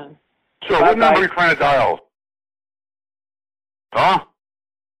 Dumbass. Sir, what number are you trying to dial? Huh?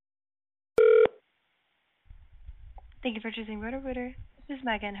 Thank you for choosing Roto-Rooter. This is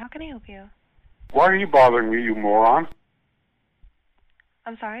Megan. How can I help you? Why are you bothering me, you moron?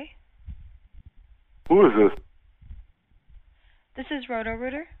 I'm sorry? Who is this? This is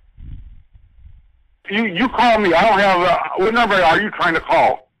Roto-Rooter. You call me. I don't have... what number are you trying to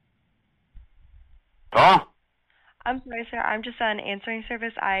call? Huh? I'm sorry, sir. I'm just on answering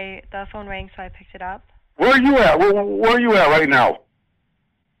service. The phone rang, so I picked it up. Where are you at? Where are you at right now?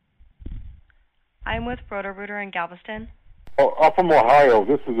 I'm with Roto-Rooter in Galveston. Oh, I'm from Ohio.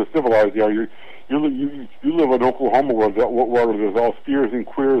 This is a civilized area. You live in Oklahoma where there's all steers and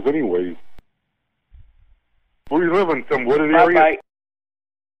queers anyways. Where you live in some wooded area? Bye-bye.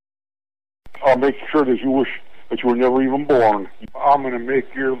 I'll make sure that you wish that you were never even born. I'm going to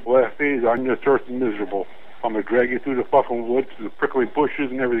make your last days on this earth miserable. I'm going to drag you through the fucking woods, the prickly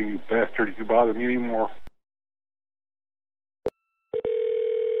bushes and everything, you bastard, if you bother me anymore.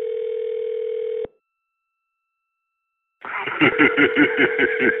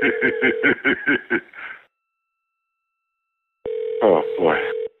 Oh, boy.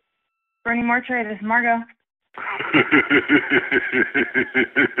 Bernie Mortuary, this is Margot.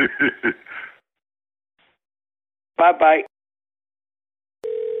 Bye-bye.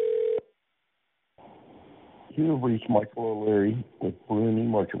 You have reached Michael O'Leary with Bruni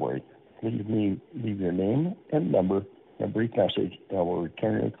Mortuary. Please leave your name and number and a brief message, and I will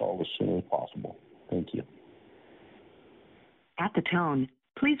return your call as soon as possible. Thank you. At the tone,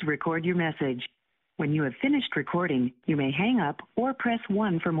 please record your message. When you have finished recording, you may hang up or press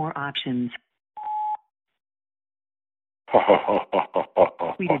 1 for more options.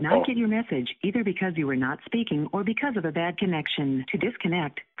 We did not get your message either because you were not speaking or because of a bad connection. To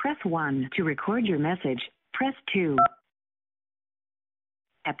disconnect, press 1. To record your message, press 2.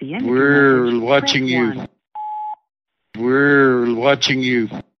 At the end of your message, watching press you. 1. We're watching you.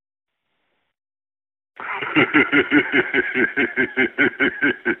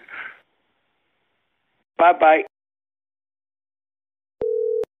 Bye-bye.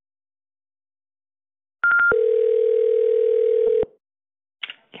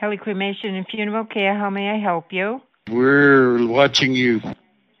 Kelly Cremation and Funeral Care, how may I help you? We're watching you.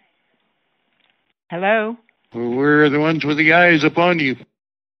 Hello? We're the ones with the eyes upon you.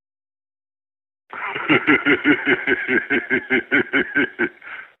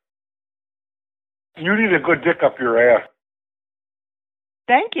 You need a good dick up your ass.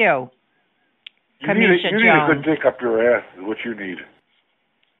 Thank you. You need a good dick up your ass is what you need.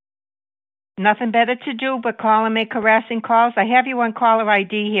 Nothing better to do but call and make harassing calls. I have you on caller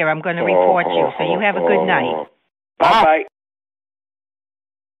ID here. I'm going to report you, so you have a good night. Bye-bye.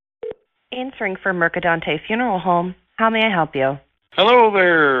 Answering for Mercadante Funeral Home. How may I help you? Hello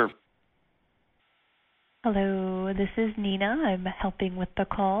there. Hello, this is Nina. I'm helping with the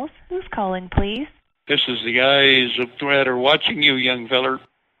calls. Who's calling, please? This is the eyes that are watching you, young feller.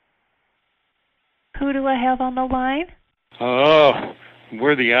 Who do I have on the line? Oh,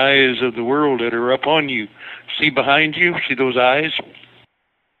 we're the eyes of the world that are up on you. See behind you? See those eyes?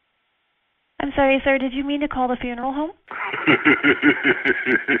 I'm sorry, sir. Did you mean to call the funeral home?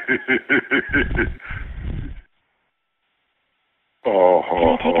 Can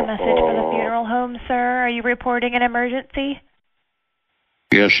I take a message for the funeral home, sir? Are you reporting an emergency?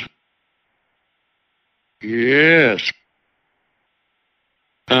 Yes. Yes.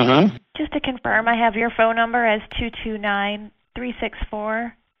 Uh-huh. Just to confirm, I have your phone number as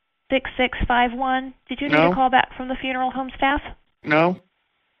 229-364-6651. Did you need a call back from the funeral home staff? No.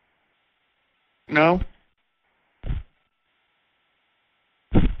 No.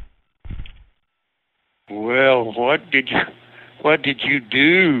 Well, what did you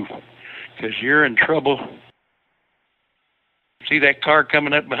do? Because you're in trouble. See that car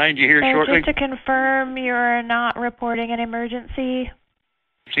coming up behind you here shortly? Just to confirm, you're not reporting an emergency?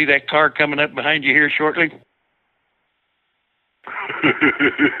 See that car coming up behind you here shortly?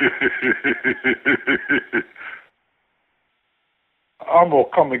 I'm going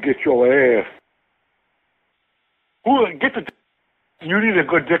to come and get your ass. You need a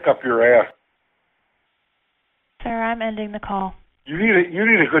good dick up your ass. Sir, I'm ending the call. You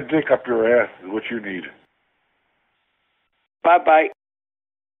need a good dick up your ass is what you need. Bye-bye.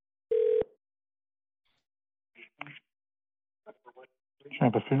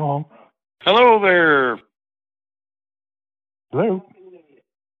 Tampa Funeral Home. Hello there. Hello.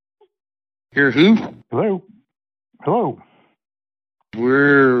 You're who? Hello. Hello.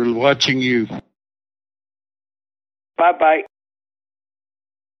 We're watching you. Bye-bye.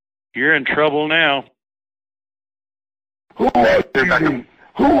 You're in trouble now. Who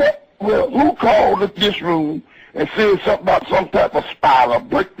called at this room and said something about some type of spider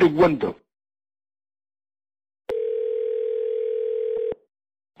break the window?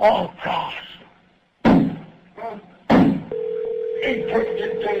 Oh, gosh. He break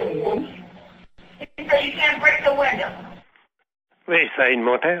this damn window. He said you can't break the window. Wayside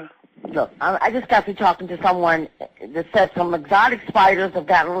Motel. Look, I just got through talking to someone that said some exotic spiders have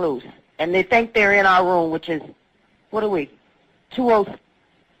gotten loose, and they think they're in our room, which is, what are we,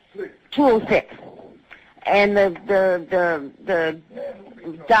 206. And the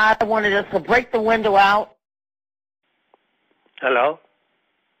guy wanted us to break the window out. Hello?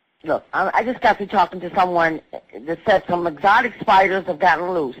 Look, I just got through talking to someone that said some exotic spiders have gotten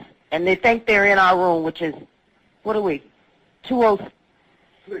loose, and they think they're in our room, which is, what are we,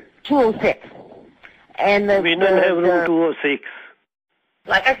 206. And we don't have room 206.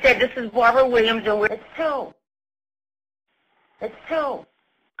 Like I said, this is Barbara Williams, and it's 2. It's 2.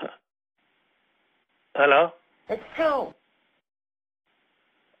 Hello? It's 2.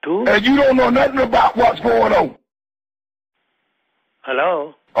 2? And you don't know nothing about what's going on.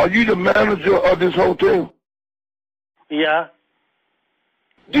 Hello? Are you the manager of this hotel? Yeah.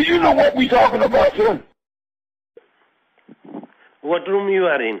 Do you know what we talking about, sir? What room you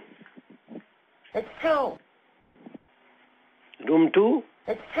are in? It's 2. Room 2?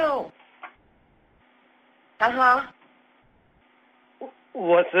 It's 2. Uh-huh.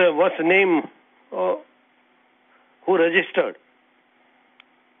 What's the name? Who registered?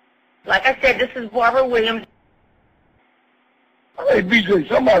 Like I said, this is Barbara Williams. Hey, BJ,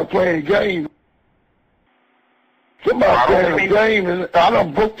 somebody playing a game. Somebody playing a game, and I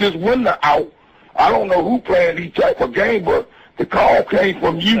done broke this window out. I don't know who playing these type of game, but the call came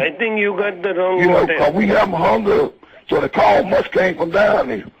from you. I think you got the wrong motel. motel. We haven't hung up, so the call must came from down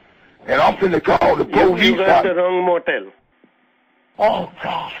there. And I'm finna call the police. You got the wrong motel. Oh,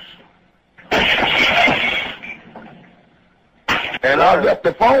 gosh. And I left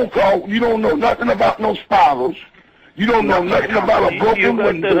the phone call. You don't know nothing about no spirals. You don't know nothing about a broken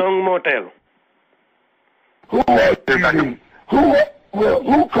window. You got the wrong motel. Who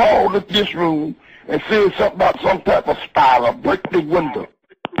who called this room and said something about some type of spiral? Break the window.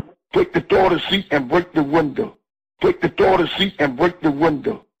 Take the door to seat and break the window. Take the door to seat and break the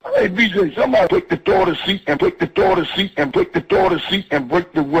window. Hey, BJ, somebody take the door to seat and break the door to seat and break the door to seat and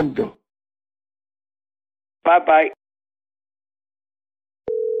break the window. Bye-bye.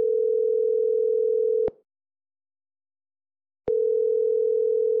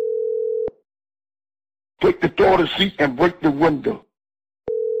 Take the door to seat and break the window.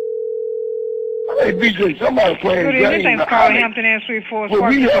 Hey, BJ, somebody playing Good evening. Thanks for calling Hampton Inn Suite 4. Well,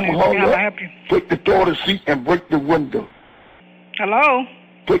 we haven't hung How may I up. help you? Take the door to seat and break the window. Hello?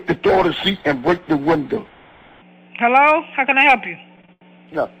 Take the door to seat and break the window. Hello? How can I help you?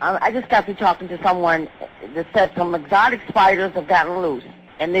 Look, I just got through talking to someone that said some exotic spiders have gotten loose,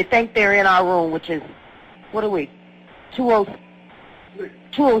 and they think they're in our room, which is, what are we,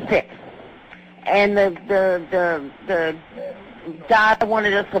 206. And the guy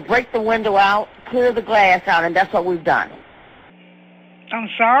wanted us to break the window out, clear the glass out, and that's what we've done. I'm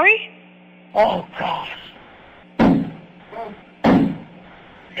sorry? Oh, gosh.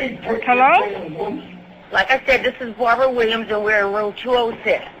 Hello? Like I said, this is Barbara Williams, and we're in room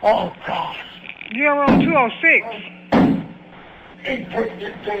 206. Oh, gosh. You're in room 206.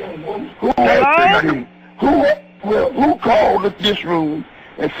 Who called this room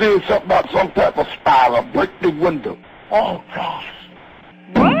and said something about some type of spiral? Break the window. Oh, gosh.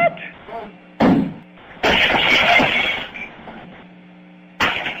 What?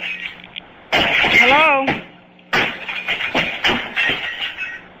 Hello?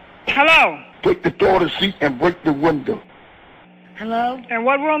 Hello? Take the door to seat and break the window. Hello? And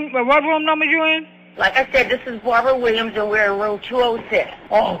what room number you in? Like I said, this is Barbara Williams, and we're in room 206.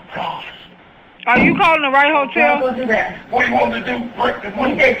 Oh, gosh. Are you calling the right hotel? What do you want to do? Break the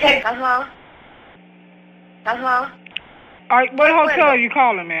window. Uh-huh. Uh-huh. All right, what hotel are you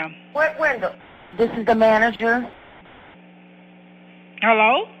calling, ma'am? What window? This is the manager.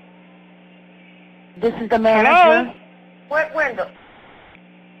 Hello? This is the manager. Hello? What window?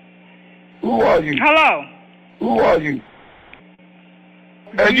 Who are you? Hello? Who are you?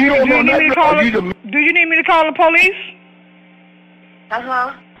 Do you need me to call the police?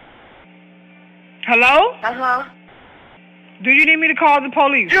 Uh-huh. Hello? Uh-huh. Do you need me to call the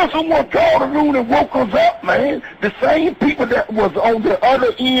police? Yeah, someone called the room and woke us up, man. The same people that was on the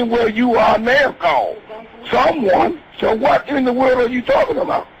other end where you are now called. Someone. So what in the world are you talking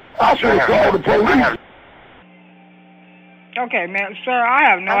about? I should have called the police. Okay, man, sir, I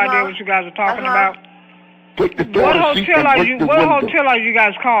have no idea what you guys are talking about. Take the door to seat and break the window. What hotel are you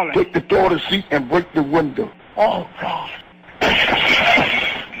guys calling? Take the door to seat and break the window. Oh, gosh.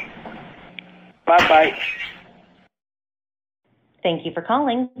 Bye-bye. Thank you for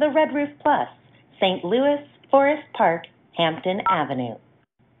calling the Red Roof Plus, St. Louis, Forest Park, Hampton Avenue.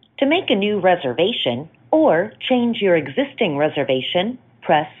 To make a new reservation or change your existing reservation,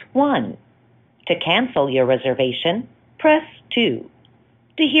 press 1. To cancel your reservation, press 2.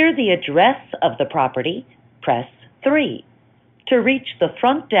 To hear the address of the property, press 3. To reach the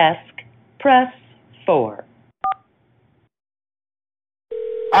front desk, press 4.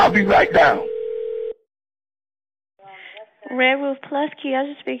 I'll be right down. Red Roof Plus,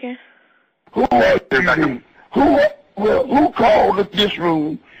 Kiyoshi speaking. Who called this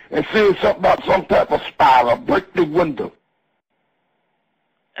room and said something about some type of spider break the window?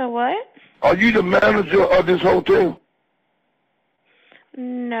 A what? Are you the manager of this hotel?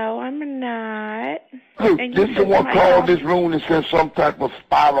 No, I'm not. Look, did someone call this room and said some type of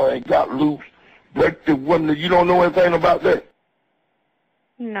spider and got loose, break the window? You don't know anything about that?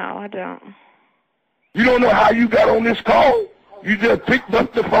 No, I don't. You don't know how you got on this call? You just picked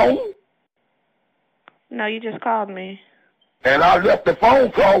up the phone? No, you just called me. And I left the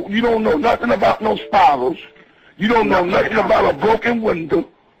phone call. You don't know nothing about no spirals. You don't know nothing about a broken window.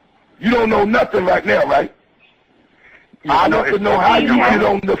 You don't know nothing right now, right? I want to know how you get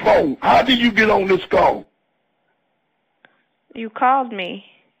on the phone. How did you get on this call? You called me.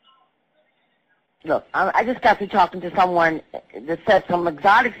 Look, I just got through talking to someone that said some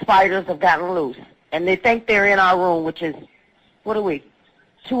exotic spiders have gotten loose. And they think they're in our room, which is, what are we?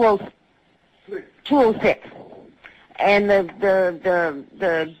 206. And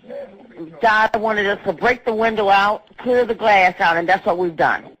the guy wanted us to break the window out, clear the glass out, and that's what we've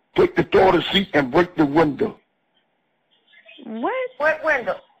done. Take the door to seat and break the window. What? What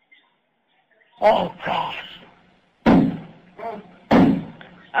window? Oh, gosh.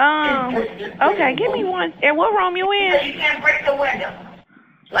 Okay, give me one. And what room you in? You can't break the window.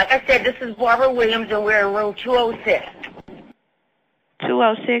 Like I said, this is Barbara Williams, and we're in room 206.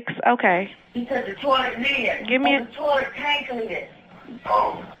 206, okay. He said the toilet leader. Give me the toilet tank leader.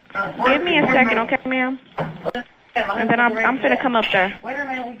 Give me a second, okay, ma'am? And then I'm finna come up there. Wait a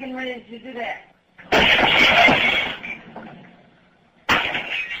minute, we're getting ready to do that.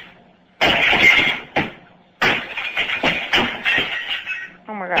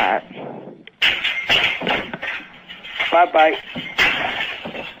 Oh my God. Bye-bye.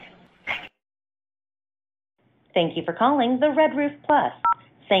 Thank you for calling the Red Roof Plus,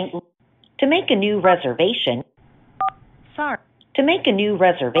 St. To make a new reservation, sorry. To make a new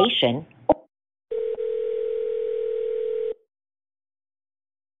reservation,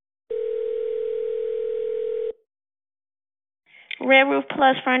 Red Roof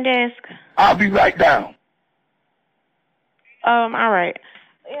Plus front desk. I'll be right down. All right.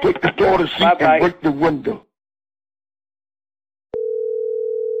 Take the door to seat and break the window.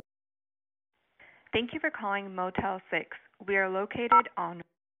 Thank you for calling Motel 6. We are located on...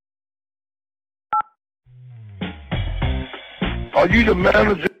 Are you the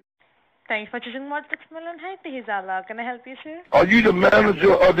manager? Thanks for choosing Mod 6 Million Heights. This is Allah. Can I help you, sir? Are you the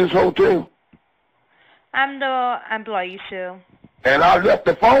manager of this hotel? I'm the employee, sir. And I left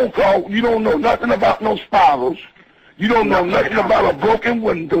the phone call. You don't know nothing about no spirals. You don't know nothing about a broken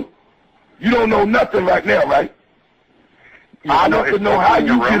window. You don't know nothing right now, right? I want to know how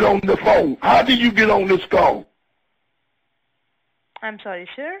you get on the phone. How did you get on this call? I'm sorry,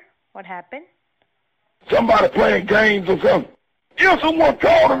 sir. What happened? Somebody playing games or something. Yeah, someone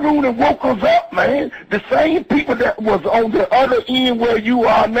called the room and woke us up, man. The same people that was on the other end where you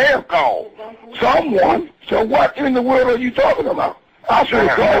are now called. Someone. So what in the world are you talking about? I should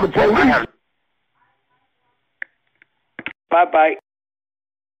have called the police. Bye-bye.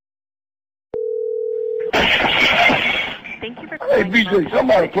 Thank you for Hey, calling BJ,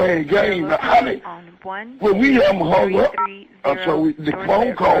 somebody playing games. How did, well, we haven't hung up. So the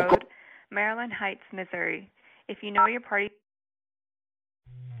phone call. Road, Maryland Heights, Missouri. If you know your party...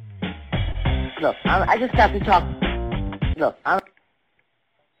 Look, I just got to talk. Look,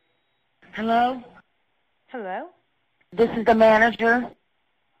 hello? Hello? This is the manager.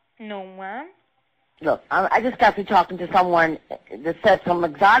 No, ma'am. Look, I just got to talking to someone that said some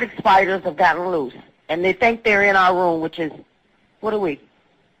exotic spiders have gotten loose. And they think they're in our room, which is, what are we?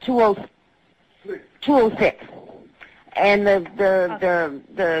 206. And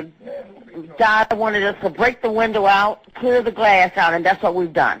the guy wanted us to break the window out, clear the glass out, and that's what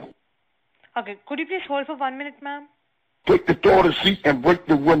we've done. Okay, could you please hold for 1 minute, ma'am? Take the door to seat and break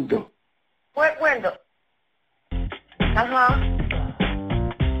the window. What window? Uh-huh.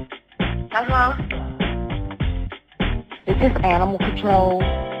 Uh-huh. Is this animal control?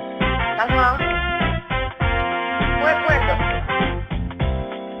 Uh-huh. What window?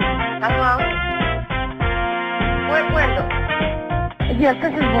 Uh-huh. What window? Yes,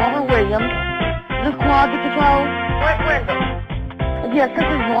 this is Robert Williams. Is this quality control? What window? Yes, this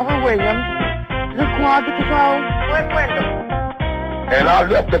is Robert Williams. Is this quality control? What window? And I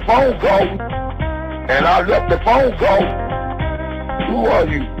left the phone call. And I left the phone call. Who are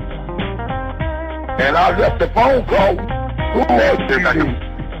you? And I left the phone call. Who are you?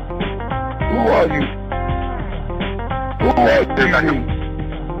 Who are you? Who are you?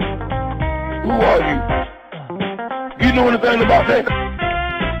 Who are you? You know anything about that?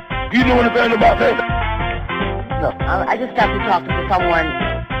 You know anything about that? Look, I just got through talking to someone.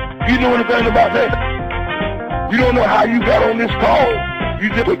 You know anything about that? You don't know how you got on this call. You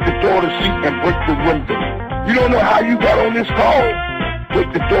just break the door to seat and break the window. You don't know how you got on this call.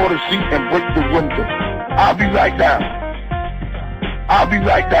 Break the door to seat and break the window. I'll be right down. I'll be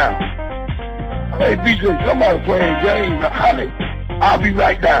right down. Hey, BJ, somebody playing games. Honey, I'll be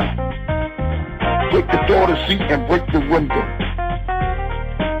right down. Break the door to seat and break the window.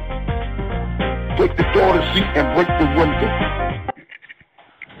 Break the door to seat and break the window.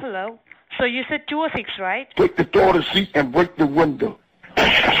 Hello. So you said 206, right? Break the door to seat and break the window.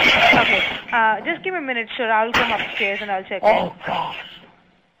 Okay. Just give me a minute, sir. I'll come upstairs and I'll check. Oh, gosh.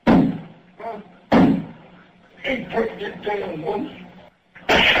 Hey, break this damn window.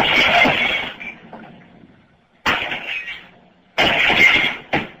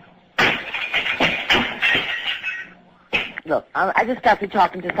 Look, I just got through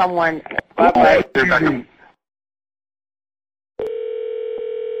talking to someone. Bye-bye.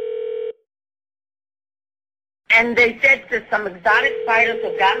 And they said that some exotic spiders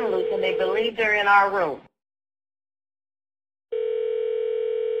have gotten loose and they believe they're in our room.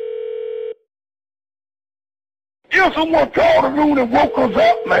 Yeah, someone called the room and woke us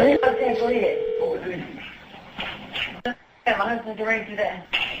up, man. I can't believe it. Yeah, my husband's ready to do that.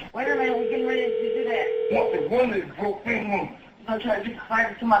 Wait a minute, we're getting ready to do that. What, the window is broken? I'm trying to get the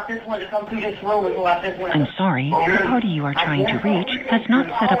spider to come out this window, come through this room and go out this window. I'm sorry, the party you are trying to reach has not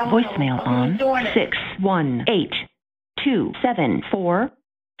set up voicemail on 618-274-7.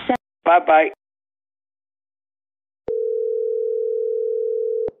 Bye-bye.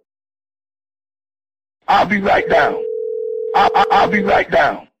 I'll be right down. I'll be right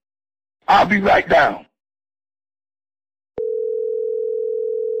down. I'll be right down.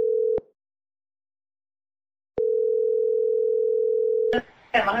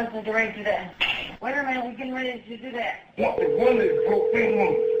 Yeah, my husband's ready to do that. Wait a minute, we're getting ready to do that. What, the window is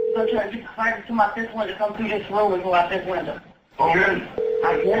broken? I'm trying to get the spider to come out this window, come through this room and go out this window. Okay.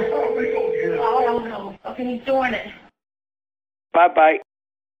 I guess. I don't know. Okay, he's doing it. Bye-bye.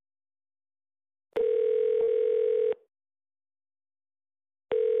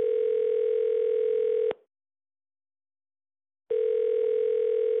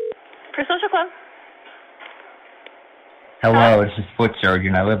 For social club. Hello, this is Foot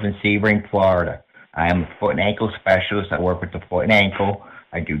Surgeon. I live in Sebring, Florida. I am a foot and ankle specialist. I work with the foot and ankle.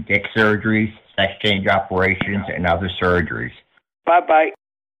 I do dick surgeries, sex change operations, and other surgeries. Bye-bye.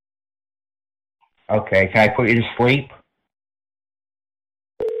 Okay, can I put you to sleep?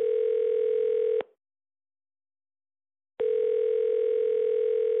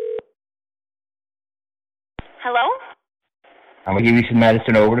 Hello? I'm going to give you some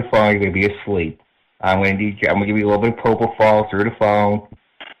medicine over the phone. You're going to be asleep. I'm going to give you a little bit of propofol through the phone.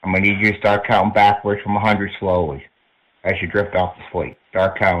 I'm going to need you to start counting backwards from 100 slowly as you drift off to sleep.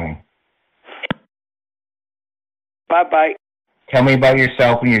 Start counting. Bye-bye. Tell me about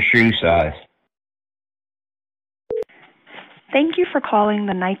yourself and your shoe size. Thank you for calling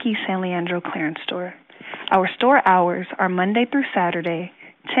the Nike San Leandro Clearance Store. Our store hours are Monday through Saturday,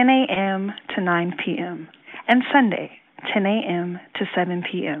 10 a.m. to 9 p.m., and Sunday, 10 a.m. to 7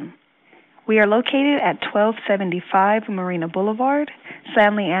 p.m. We are located at 1275 Marina Boulevard,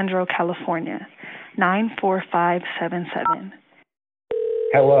 San Leandro, California, 94577.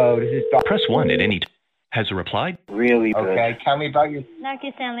 Hello, this is Dr. Press 1 at any time. Has a reply? Really good. Okay, tell me about your...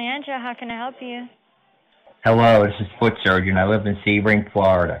 Nike San Leandro, how can I help you? Hello, this is Foot Surgeon. I live in Sebring,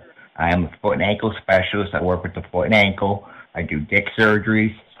 Florida. I am a foot and ankle specialist. I work with the foot and ankle. I do dick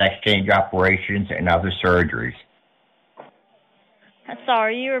surgeries, sex change operations, and other surgeries.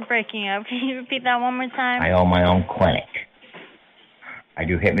 Sorry, you were breaking up. Can you repeat that one more time? I own my own clinic. I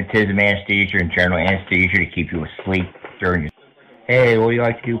do hypnotism anesthesia and general anesthesia to keep you asleep during your... Hey, what do you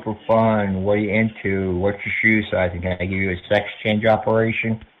like to do for fun? What are you into? What's your shoe size? And can I give you a sex change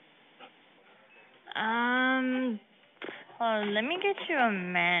operation? Well, let me get you a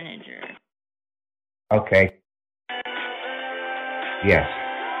manager. Okay. Yes.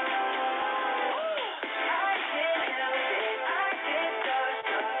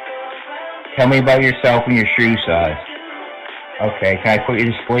 Tell me about yourself and your shoe size. Okay, can I put you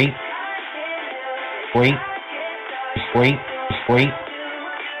to sleep? Sleep? Sleep? Sleep?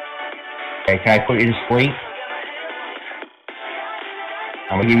 Okay, can I put you to sleep?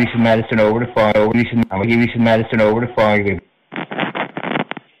 I'm gonna give you some medicine over the phone. I'm gonna give you some medicine over the phone.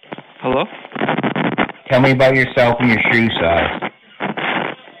 Hello? Tell me about yourself and your shoe size.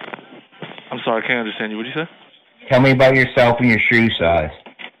 I'm sorry, I can't understand you. What did you say? Tell me about yourself and your shoe size.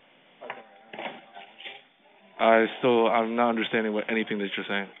 I'm not understanding anything that you're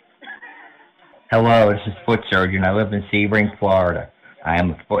saying. Hello, this is Foot Surgeon. I live in Sebring, Florida. I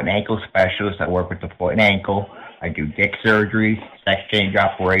am a foot and ankle specialist. I work with the foot and ankle. I do dick surgeries, sex change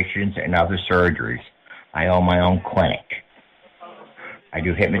operations, and other surgeries. I own my own clinic. I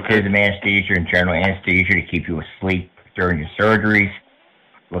do hypnotism, anesthesia, and general anesthesia to keep you asleep during your surgeries.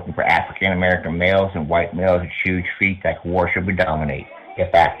 Looking for African American males and white males with huge feet that can worship and dominate.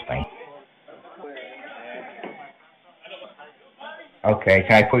 Get back to me. Okay,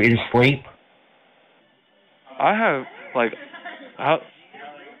 can I put you to sleep? I have, how...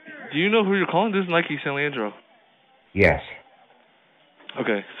 Do you know who you're calling? This is Nike San Leandro. Yes.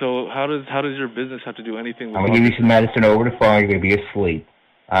 Okay, so how does your business have to do anything with... I'm going to give you some medicine over the phone. You're going to be asleep.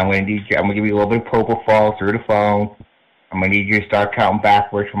 I'm going to give you a little bit of propofol through the phone. I'm going to need you to start counting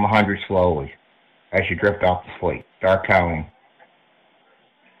backwards from 100 slowly as you drift off to sleep. Start counting.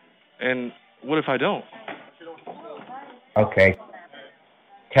 And what if I don't? Okay.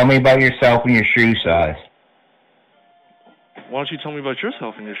 Tell me about yourself and your shoe size. Why don't you tell me about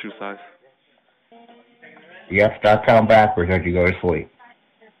yourself and your shoe size? You have to start counting backwards as you go to sleep.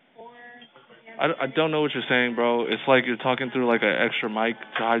 I don't know what you're saying, bro. It's like you're talking through like an extra mic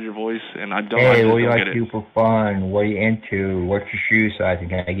to hide your voice, and I just what do you don't like get to do it. for fun? What are you into? What's your shoe size? And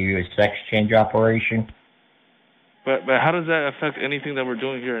can I give you a sex change operation? But how does that affect anything that we're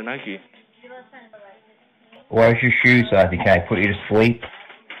doing here at Nike? What is your shoe size? And can I put you to sleep?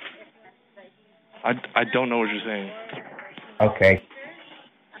 I don't know what you're saying. Okay.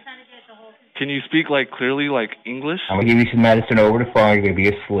 Can you speak clearly, English? I'm gonna give you some medicine over the phone. You're gonna be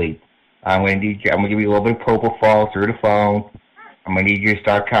asleep. I'm gonna give you a little bit of propofol through the phone. I'm gonna need you to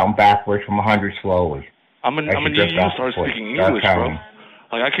start counting backwards from 100 slowly. I'm gonna need you to start speaking English, bro.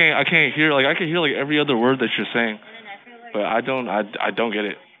 I can't hear I can hear every other word that you're saying, but I don't get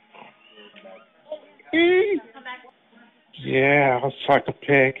it. Yeah, let's suck a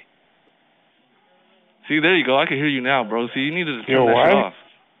pig. See, there you go. I can hear you now, bro. See, you need to turn Yo, that what? shit off.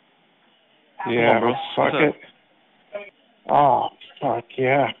 Yeah, Come on, bro. let's suck What's it. Oh, fuck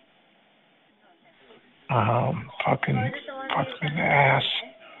yeah. Fucking ass.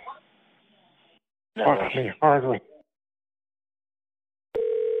 Fuck me hardly.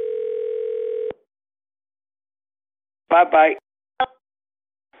 Bye-bye.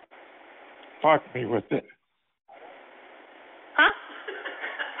 Fuck me with it. Huh?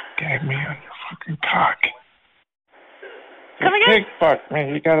 Gag me on your fucking cock. Come You again? pig fuck me.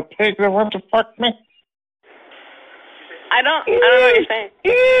 You got a pig that wants to fuck me? I don't know what you're saying.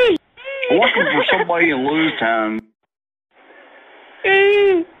 Looking for somebody in Lewstown.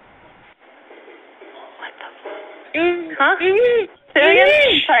 Huh? Say that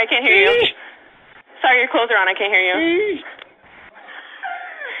again? Sorry, I can't hear you. Sorry, your clothes are on. I can't hear you.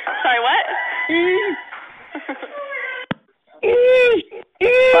 Sorry, what?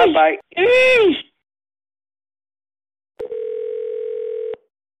 Bye-bye.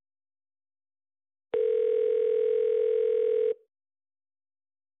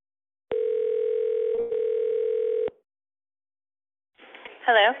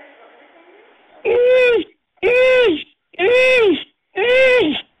 Hello?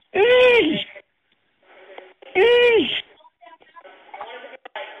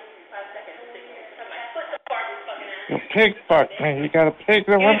 You pig fuck me. You got a pig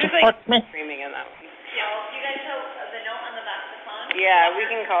that wants to fuck me? Screaming in that one. Yeah, we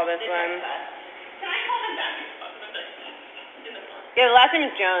can call this one. Yeah, the last name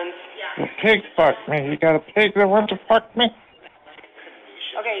is Jones. You pig fuck me. You got a pig that wants to fuck me?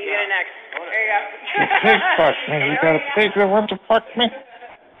 Okay, you get it next. There you You go. pig fuck me. You got a pig that wants to fuck me?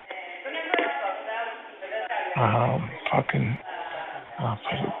 Fucking, I'll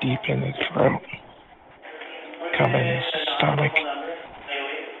put it deep in his throat. Come in his stomach.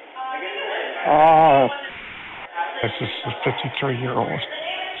 Oh, this is a 53-year-old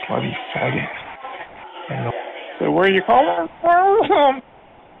bloody faggot. And so where you calling from?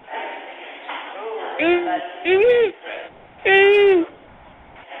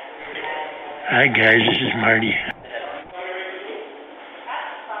 Hi guys, this is Marty.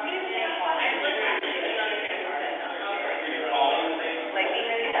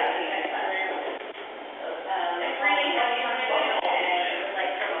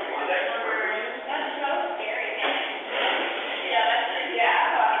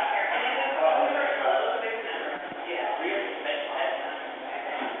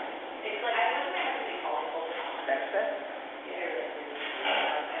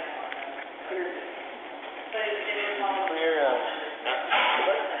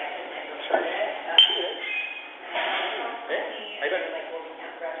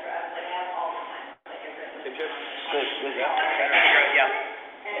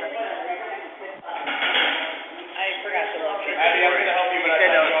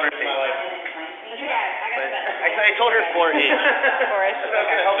 4-ish. 4-ish?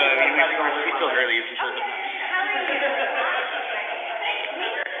 Okay. So we still early if you should.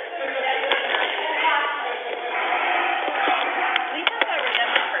 Lisa's a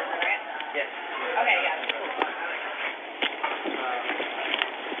redemption person, right? Yes. Okay, yeah.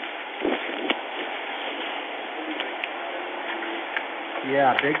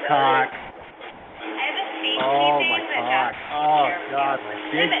 Yeah, big cock. Oh my God! Oh God! My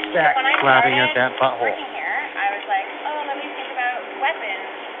big fat Slapping at that butthole. Working here, I was like, oh, let me think about weapons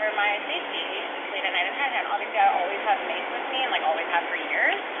for my safety late at night in Chinatown. Obviously, I always have mace with me and like always have for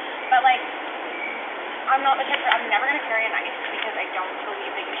years. But like, I'm not the type I'm never gonna carry a knife because I don't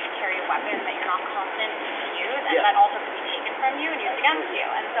believe that you should carry a weapon that you're not confident to use, and that also could be taken from you and used against you.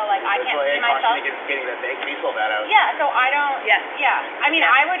 And so like, I can't see myself. Getting that big baseball bat out. Yeah, so I don't. Yeah. I mean,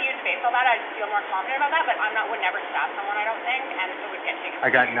 I would use baseball bat. I'd feel more confident about that, but would never stab someone. I don't think, and so would get taken. I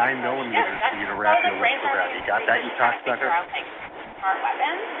got 9 millimeters for you to wrap your lips around. You got that, you cocksucker? Like smart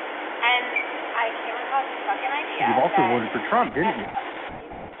weapons, and I came across this fucking idea. You've also voted for Trump, didn't you?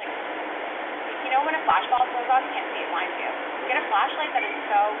 You know when a flashball goes off, you can't see it blinds you. You get a flashlight that is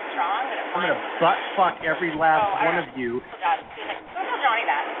so strong that it I'm blinds gonna butt fuck every last one of you. God. He's like, don't tell Johnny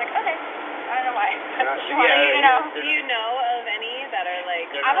that. It's like, okay. I don't know why. Do you know of any that are like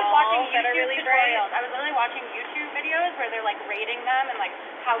I was watching YouTube tutorials. I was literally watching YouTube videos where they're like rating them and like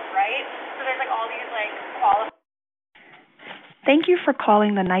how bright. So there's like all these like Thank you for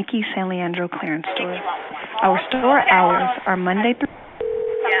calling the Nike San Leandro clearance store. Our store hours are Monday through.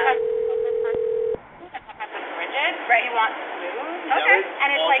 rigid. Right. You want smooth. Okay. And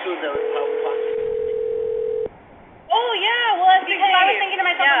it's like. Oh yeah, well that's because I was thinking to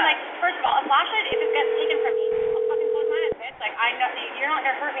myself, I'm like, first of all, a flashlight, if it gets taken from me, I'll fucking close my eyes, bitch. Like I know you're not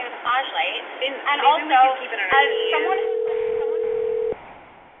gonna hurt me with a flashlight. And also, as someone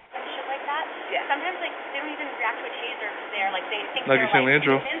shit like that, sometimes like they don't even react to a taser because they're like they think they're like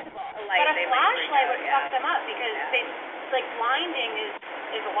invincible. But a flashlight would fuck them up because they like blinding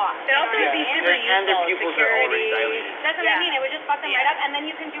is a lot. It also would be super useful. And their pupils are already dilated. That's what I mean. It would just fuck them right up, and then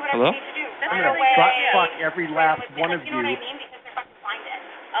you can do whatever you need to do. I'm gonna butt fuck every last one of you. You know what I mean? Because they're fucking blinded.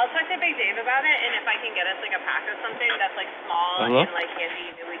 I'll talk to Big Dave about it, and if I can get us like a pack of something that's like small and like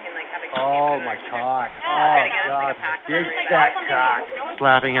handy, that we can like have a. Oh my cock! Oh God! Big fat cock!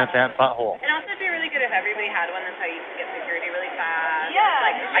 Slapping at that butthole. And also, it'd be really good if everybody had one. That's how you can get security really fast. Yeah.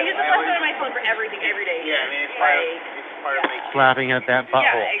 Like I use the flashlight on my phone for everything every day. Yeah, I mean it's part of my. Slapping at that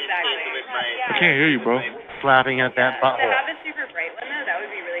butthole. Yeah, exactly. I can't hear you, bro. Slapping at that To butthole. have a super bright one though, that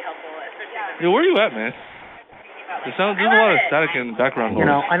would be really helpful, especially. Yo, where are you at, man? There's a lot of static in the background noise. You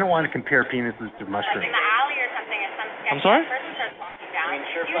know, I don't want to compare penises to mushrooms. In the alley or something, if some sketchy I'm sorry? person starts walking down,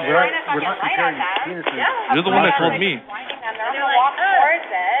 We're not comparing penises. You're the one that told me. They're gonna walk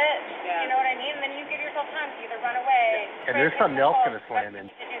towards it. You know what I mean? And then you give yourself time to either run away. And there's something else gonna slam in.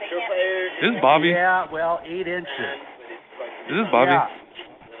 This is Bobby. Yeah, well, 8 inches. This is Bobby.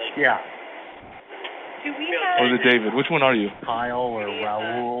 Yeah. Do we Or is it David? Which one are you? Kyle or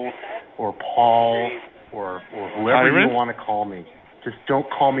Raul or Paul or whoever Byron? you want to call me. Just don't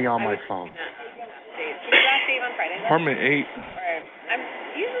call me on my phone. Can you not save on Friday? Apartment 8. I'm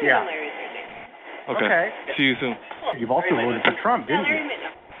usually on Larry's Thursday. Okay. See you soon. You've also voted for Trump, didn't you?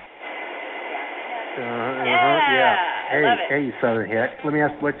 Yeah. Hey, you southern hit. Let me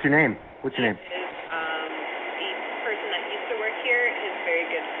ask, what's your name? What's your name? The person that used to work here, his very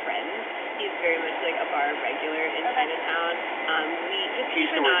good friend. He's very much like a bar regular in Chinatown. We just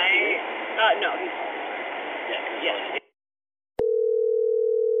keep an eye. No, he's. Yeah.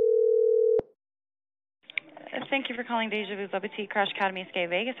 Thank you for calling Deja Vu's Le Petit Crash Academy Skate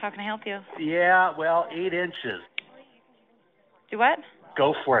Vegas. How can I help you? Yeah, well, 8 inches. Do what?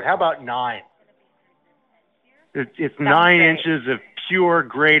 Go for it. How about 9? It's 9 inches of pure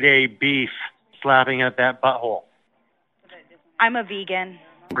grade A beef slapping at that butthole. I'm a vegan.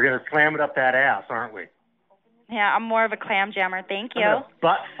 We're going to slam it up that ass, aren't we? Yeah, I'm more of a clam jammer. Thank you. I'm gonna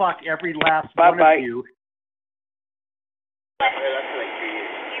butt fuck every last one of you.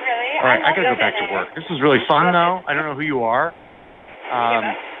 All right, I gotta go back to work. This was really fun, though. I don't know who you are.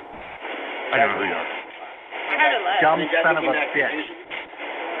 I don't know who you are. Dumb son of a bitch.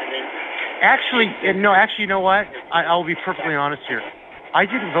 Actually, you know what? I'll be perfectly honest here. I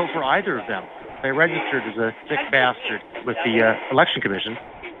didn't vote for either of them. They registered as a sick bastard with the election commission.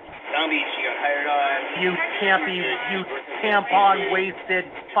 Long Beach, you got hired on. You campy, you tampon-wasted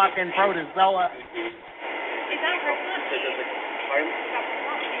fucking protozoa.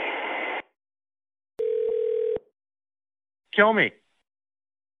 Kill me.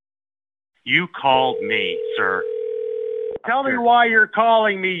 You called me, sir. Tell me why you're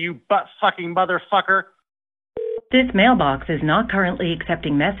calling me, you butt-fucking motherfucker. This mailbox is not currently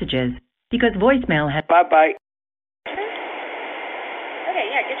accepting messages because voicemail has... Bye-bye. Okay,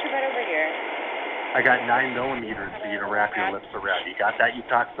 yeah, get your butt over here. I got 9mm for you to wrap your lips around. You got that, you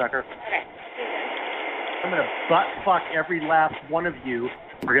cocksucker? Okay. I'm gonna butt fuck every last one of you.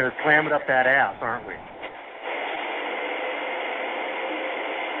 We're gonna slam it up that ass, aren't we?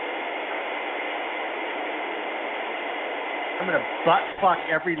 I'm gonna butt fuck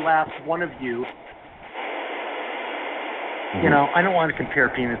every last one of you. You know, I don't want to compare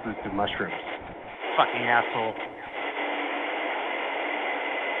penises to mushrooms. Fucking asshole.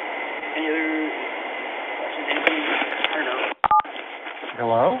 Any other questions? Anybody? I don't know.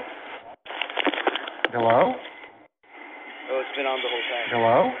 Hello? Hello? Oh, it's been on the whole time.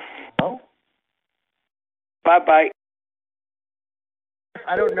 Hello? Hello? Bye-bye.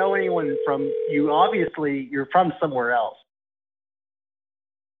 I don't know anyone from you. Obviously, you're from somewhere else.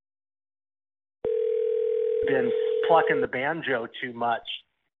 Been plucking the banjo too much.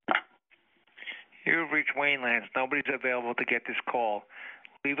 You've reached Waynelands. Nobody's available to get this call.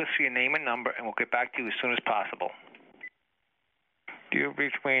 Leave us your name and number, and we'll get back to you as soon as possible. You've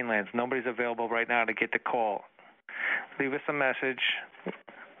reached Waynelands. Nobody's available right now to get the call. Leave us a message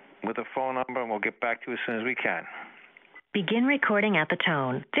with a phone number, and we'll get back to you as soon as we can. Begin recording at the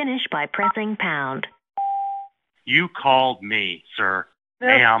tone. Finish by pressing pound. You called me, sir.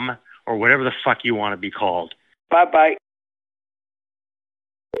 Ma'am, or whatever the fuck you want to be called. Bye-bye.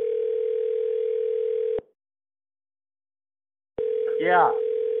 Yeah.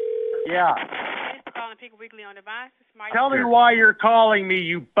 Thanks for calling Pickle Weekly on Device. It's Mike. Tell me why you're calling me,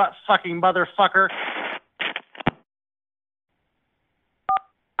 you butt-fucking motherfucker.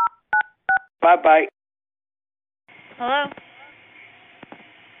 Bye-bye. Hello?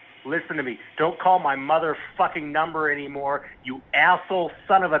 Listen to me. Don't call my motherfucking number anymore, you asshole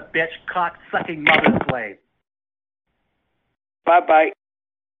son of a bitch, cock-sucking mother slave. Bye-bye.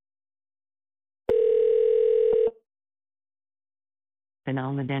 In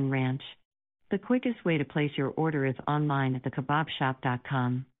Almaden Ranch. The quickest way to place your order is online at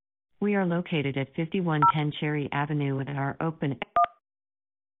thekebabshop.com. We are located at 5110 Cherry Avenue and are open.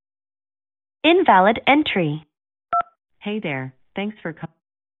 Invalid entry. Hey there, thanks for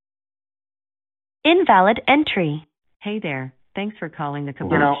Invalid entry. Hey there, thanks for calling the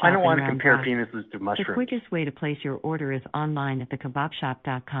kebab You know, shop. I don't want to in compare Round Rock. penises to mushrooms. The quickest way to place your order is online at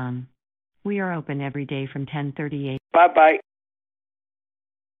thekebabshop.com. We are open every day from 10:30 a.m. Bye-bye.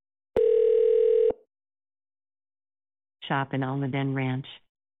 Shop in Almaden Ranch.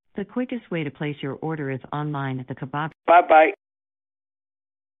 The quickest way to place your order is online at the kebab. Bye-bye.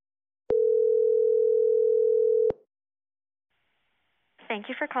 Thank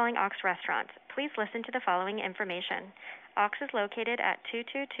you for calling Ox Restaurants. Please listen to the following information. Ox is located at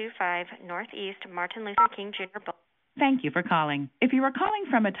 2225 Northeast Martin Luther King Jr. Boulevard. Thank you for calling. If you are calling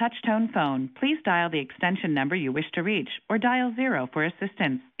from a touch-tone phone, please dial the extension number you wish to reach or dial 0 for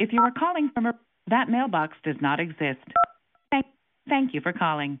assistance. If you are calling from that mailbox does not exist. Thank you for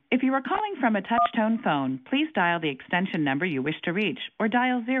calling. If you are calling from a touch-tone phone, please dial the extension number you wish to reach or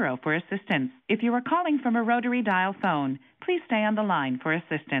dial 0 for assistance. If you are calling from a rotary dial phone, please stay on the line for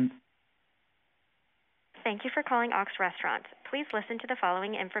assistance. Thank you for calling Ox Restaurants. Please listen to the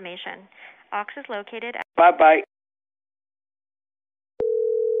following information. Ox is located at... Bye-bye.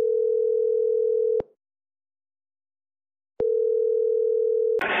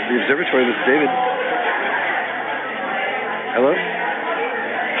 The observatory, this is David. Hello?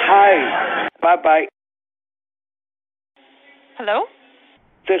 Hi. Bye-bye. Hello?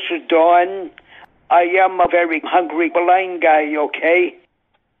 This is Dawn. I am a very hungry blind guy, okay?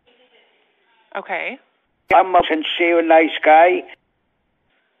 Okay. I'm a sincere, nice guy.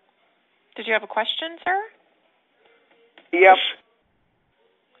 Did you have a question, sir? Yes.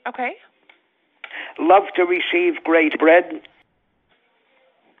 Okay. Love to receive great bread.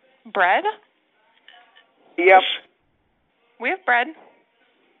 Bread? Yes. We have bread.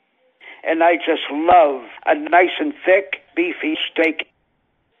 And I just love a nice and thick, beefy steak.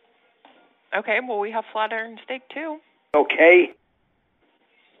 Okay, well, we have flat iron steak, too. Okay?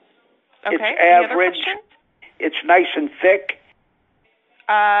 Okay, It's any other average. questions? It's nice and thick.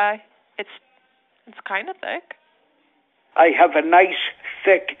 It's kind of thick. I have a nice,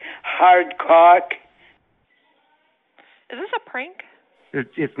 thick, hard cock. Is this a prank?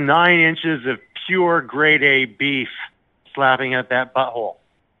 It's 9 inches of pure grade A beef slapping at that butthole.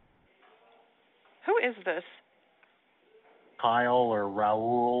 Who is this? Kyle or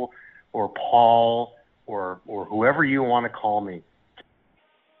Raul or Paul or whoever you want to call me.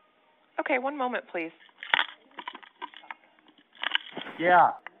 Okay, one moment, please.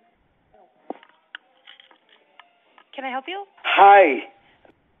 Yeah. Can I help you? Hi,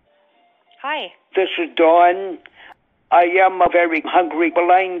 Hi. this is Dawn. I am a very hungry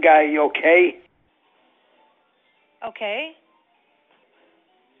blind guy, okay? Okay.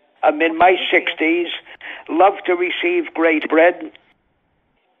 I'm in my 60s. Love to receive great bread.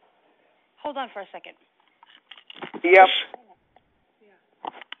 Hold on for a second. Yes.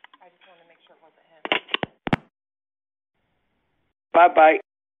 I just want to make sure it wasn't him. Bye-bye.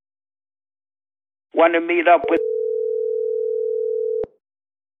 Want to meet up with...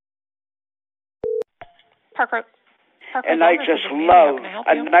 Parker. And I just love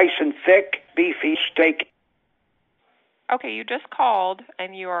a nice and thick, beefy steak. Okay, you just called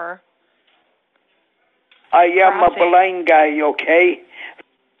and you're... I am a blind guy, okay?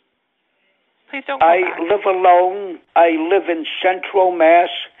 Please don't call back. I live alone. I live in Central Mass.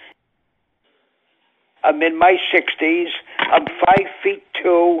 I'm in my 60s. I'm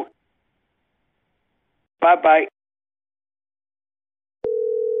 5'2". Bye-bye.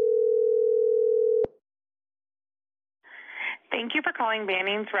 Thank you for calling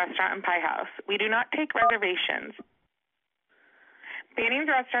Banning's Restaurant and Pie House. We do not take reservations. Banning's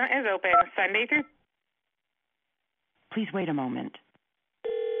Restaurant is open Sunday through... Please wait a moment.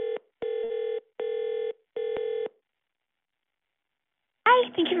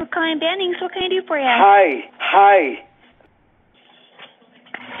 Hi, thank you for calling Banning's. What can I do for you? Hi.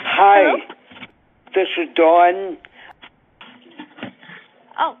 Hello? This is Dawn.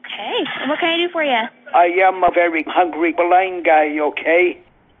 Okay. What can I do for you? I am a very hungry blind guy, okay?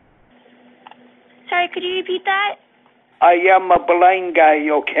 Sorry, could you repeat that? I am a blind guy,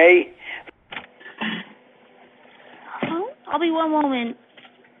 okay? Oh, I'll be one moment.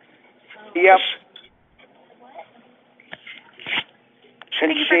 Yes.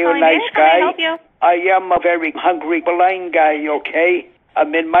 Sincere, nice guy. Can I help you? I am a very hungry blind guy, okay?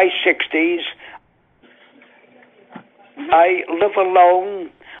 I'm in my 60s. I live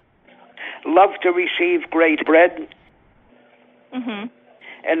alone. Love to receive great bread.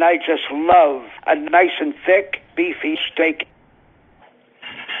 And I just love a nice and thick, beefy steak.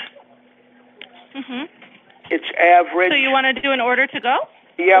 It's average. So you want to do an order to go?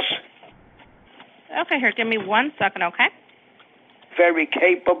 Yes. Okay, here, give me 1 second, okay? Very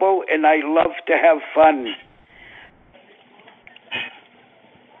capable, and I love to have fun.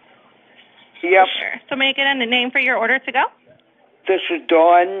 Yes. Sure. So may I get a name for your order to go? This is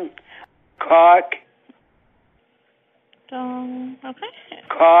Dawn. Cock. Okay.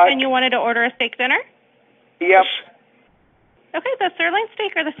 Cock. And you wanted to order a steak dinner? Yes. Okay, the sirloin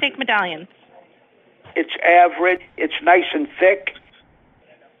steak or the steak medallion? It's average. It's nice and thick.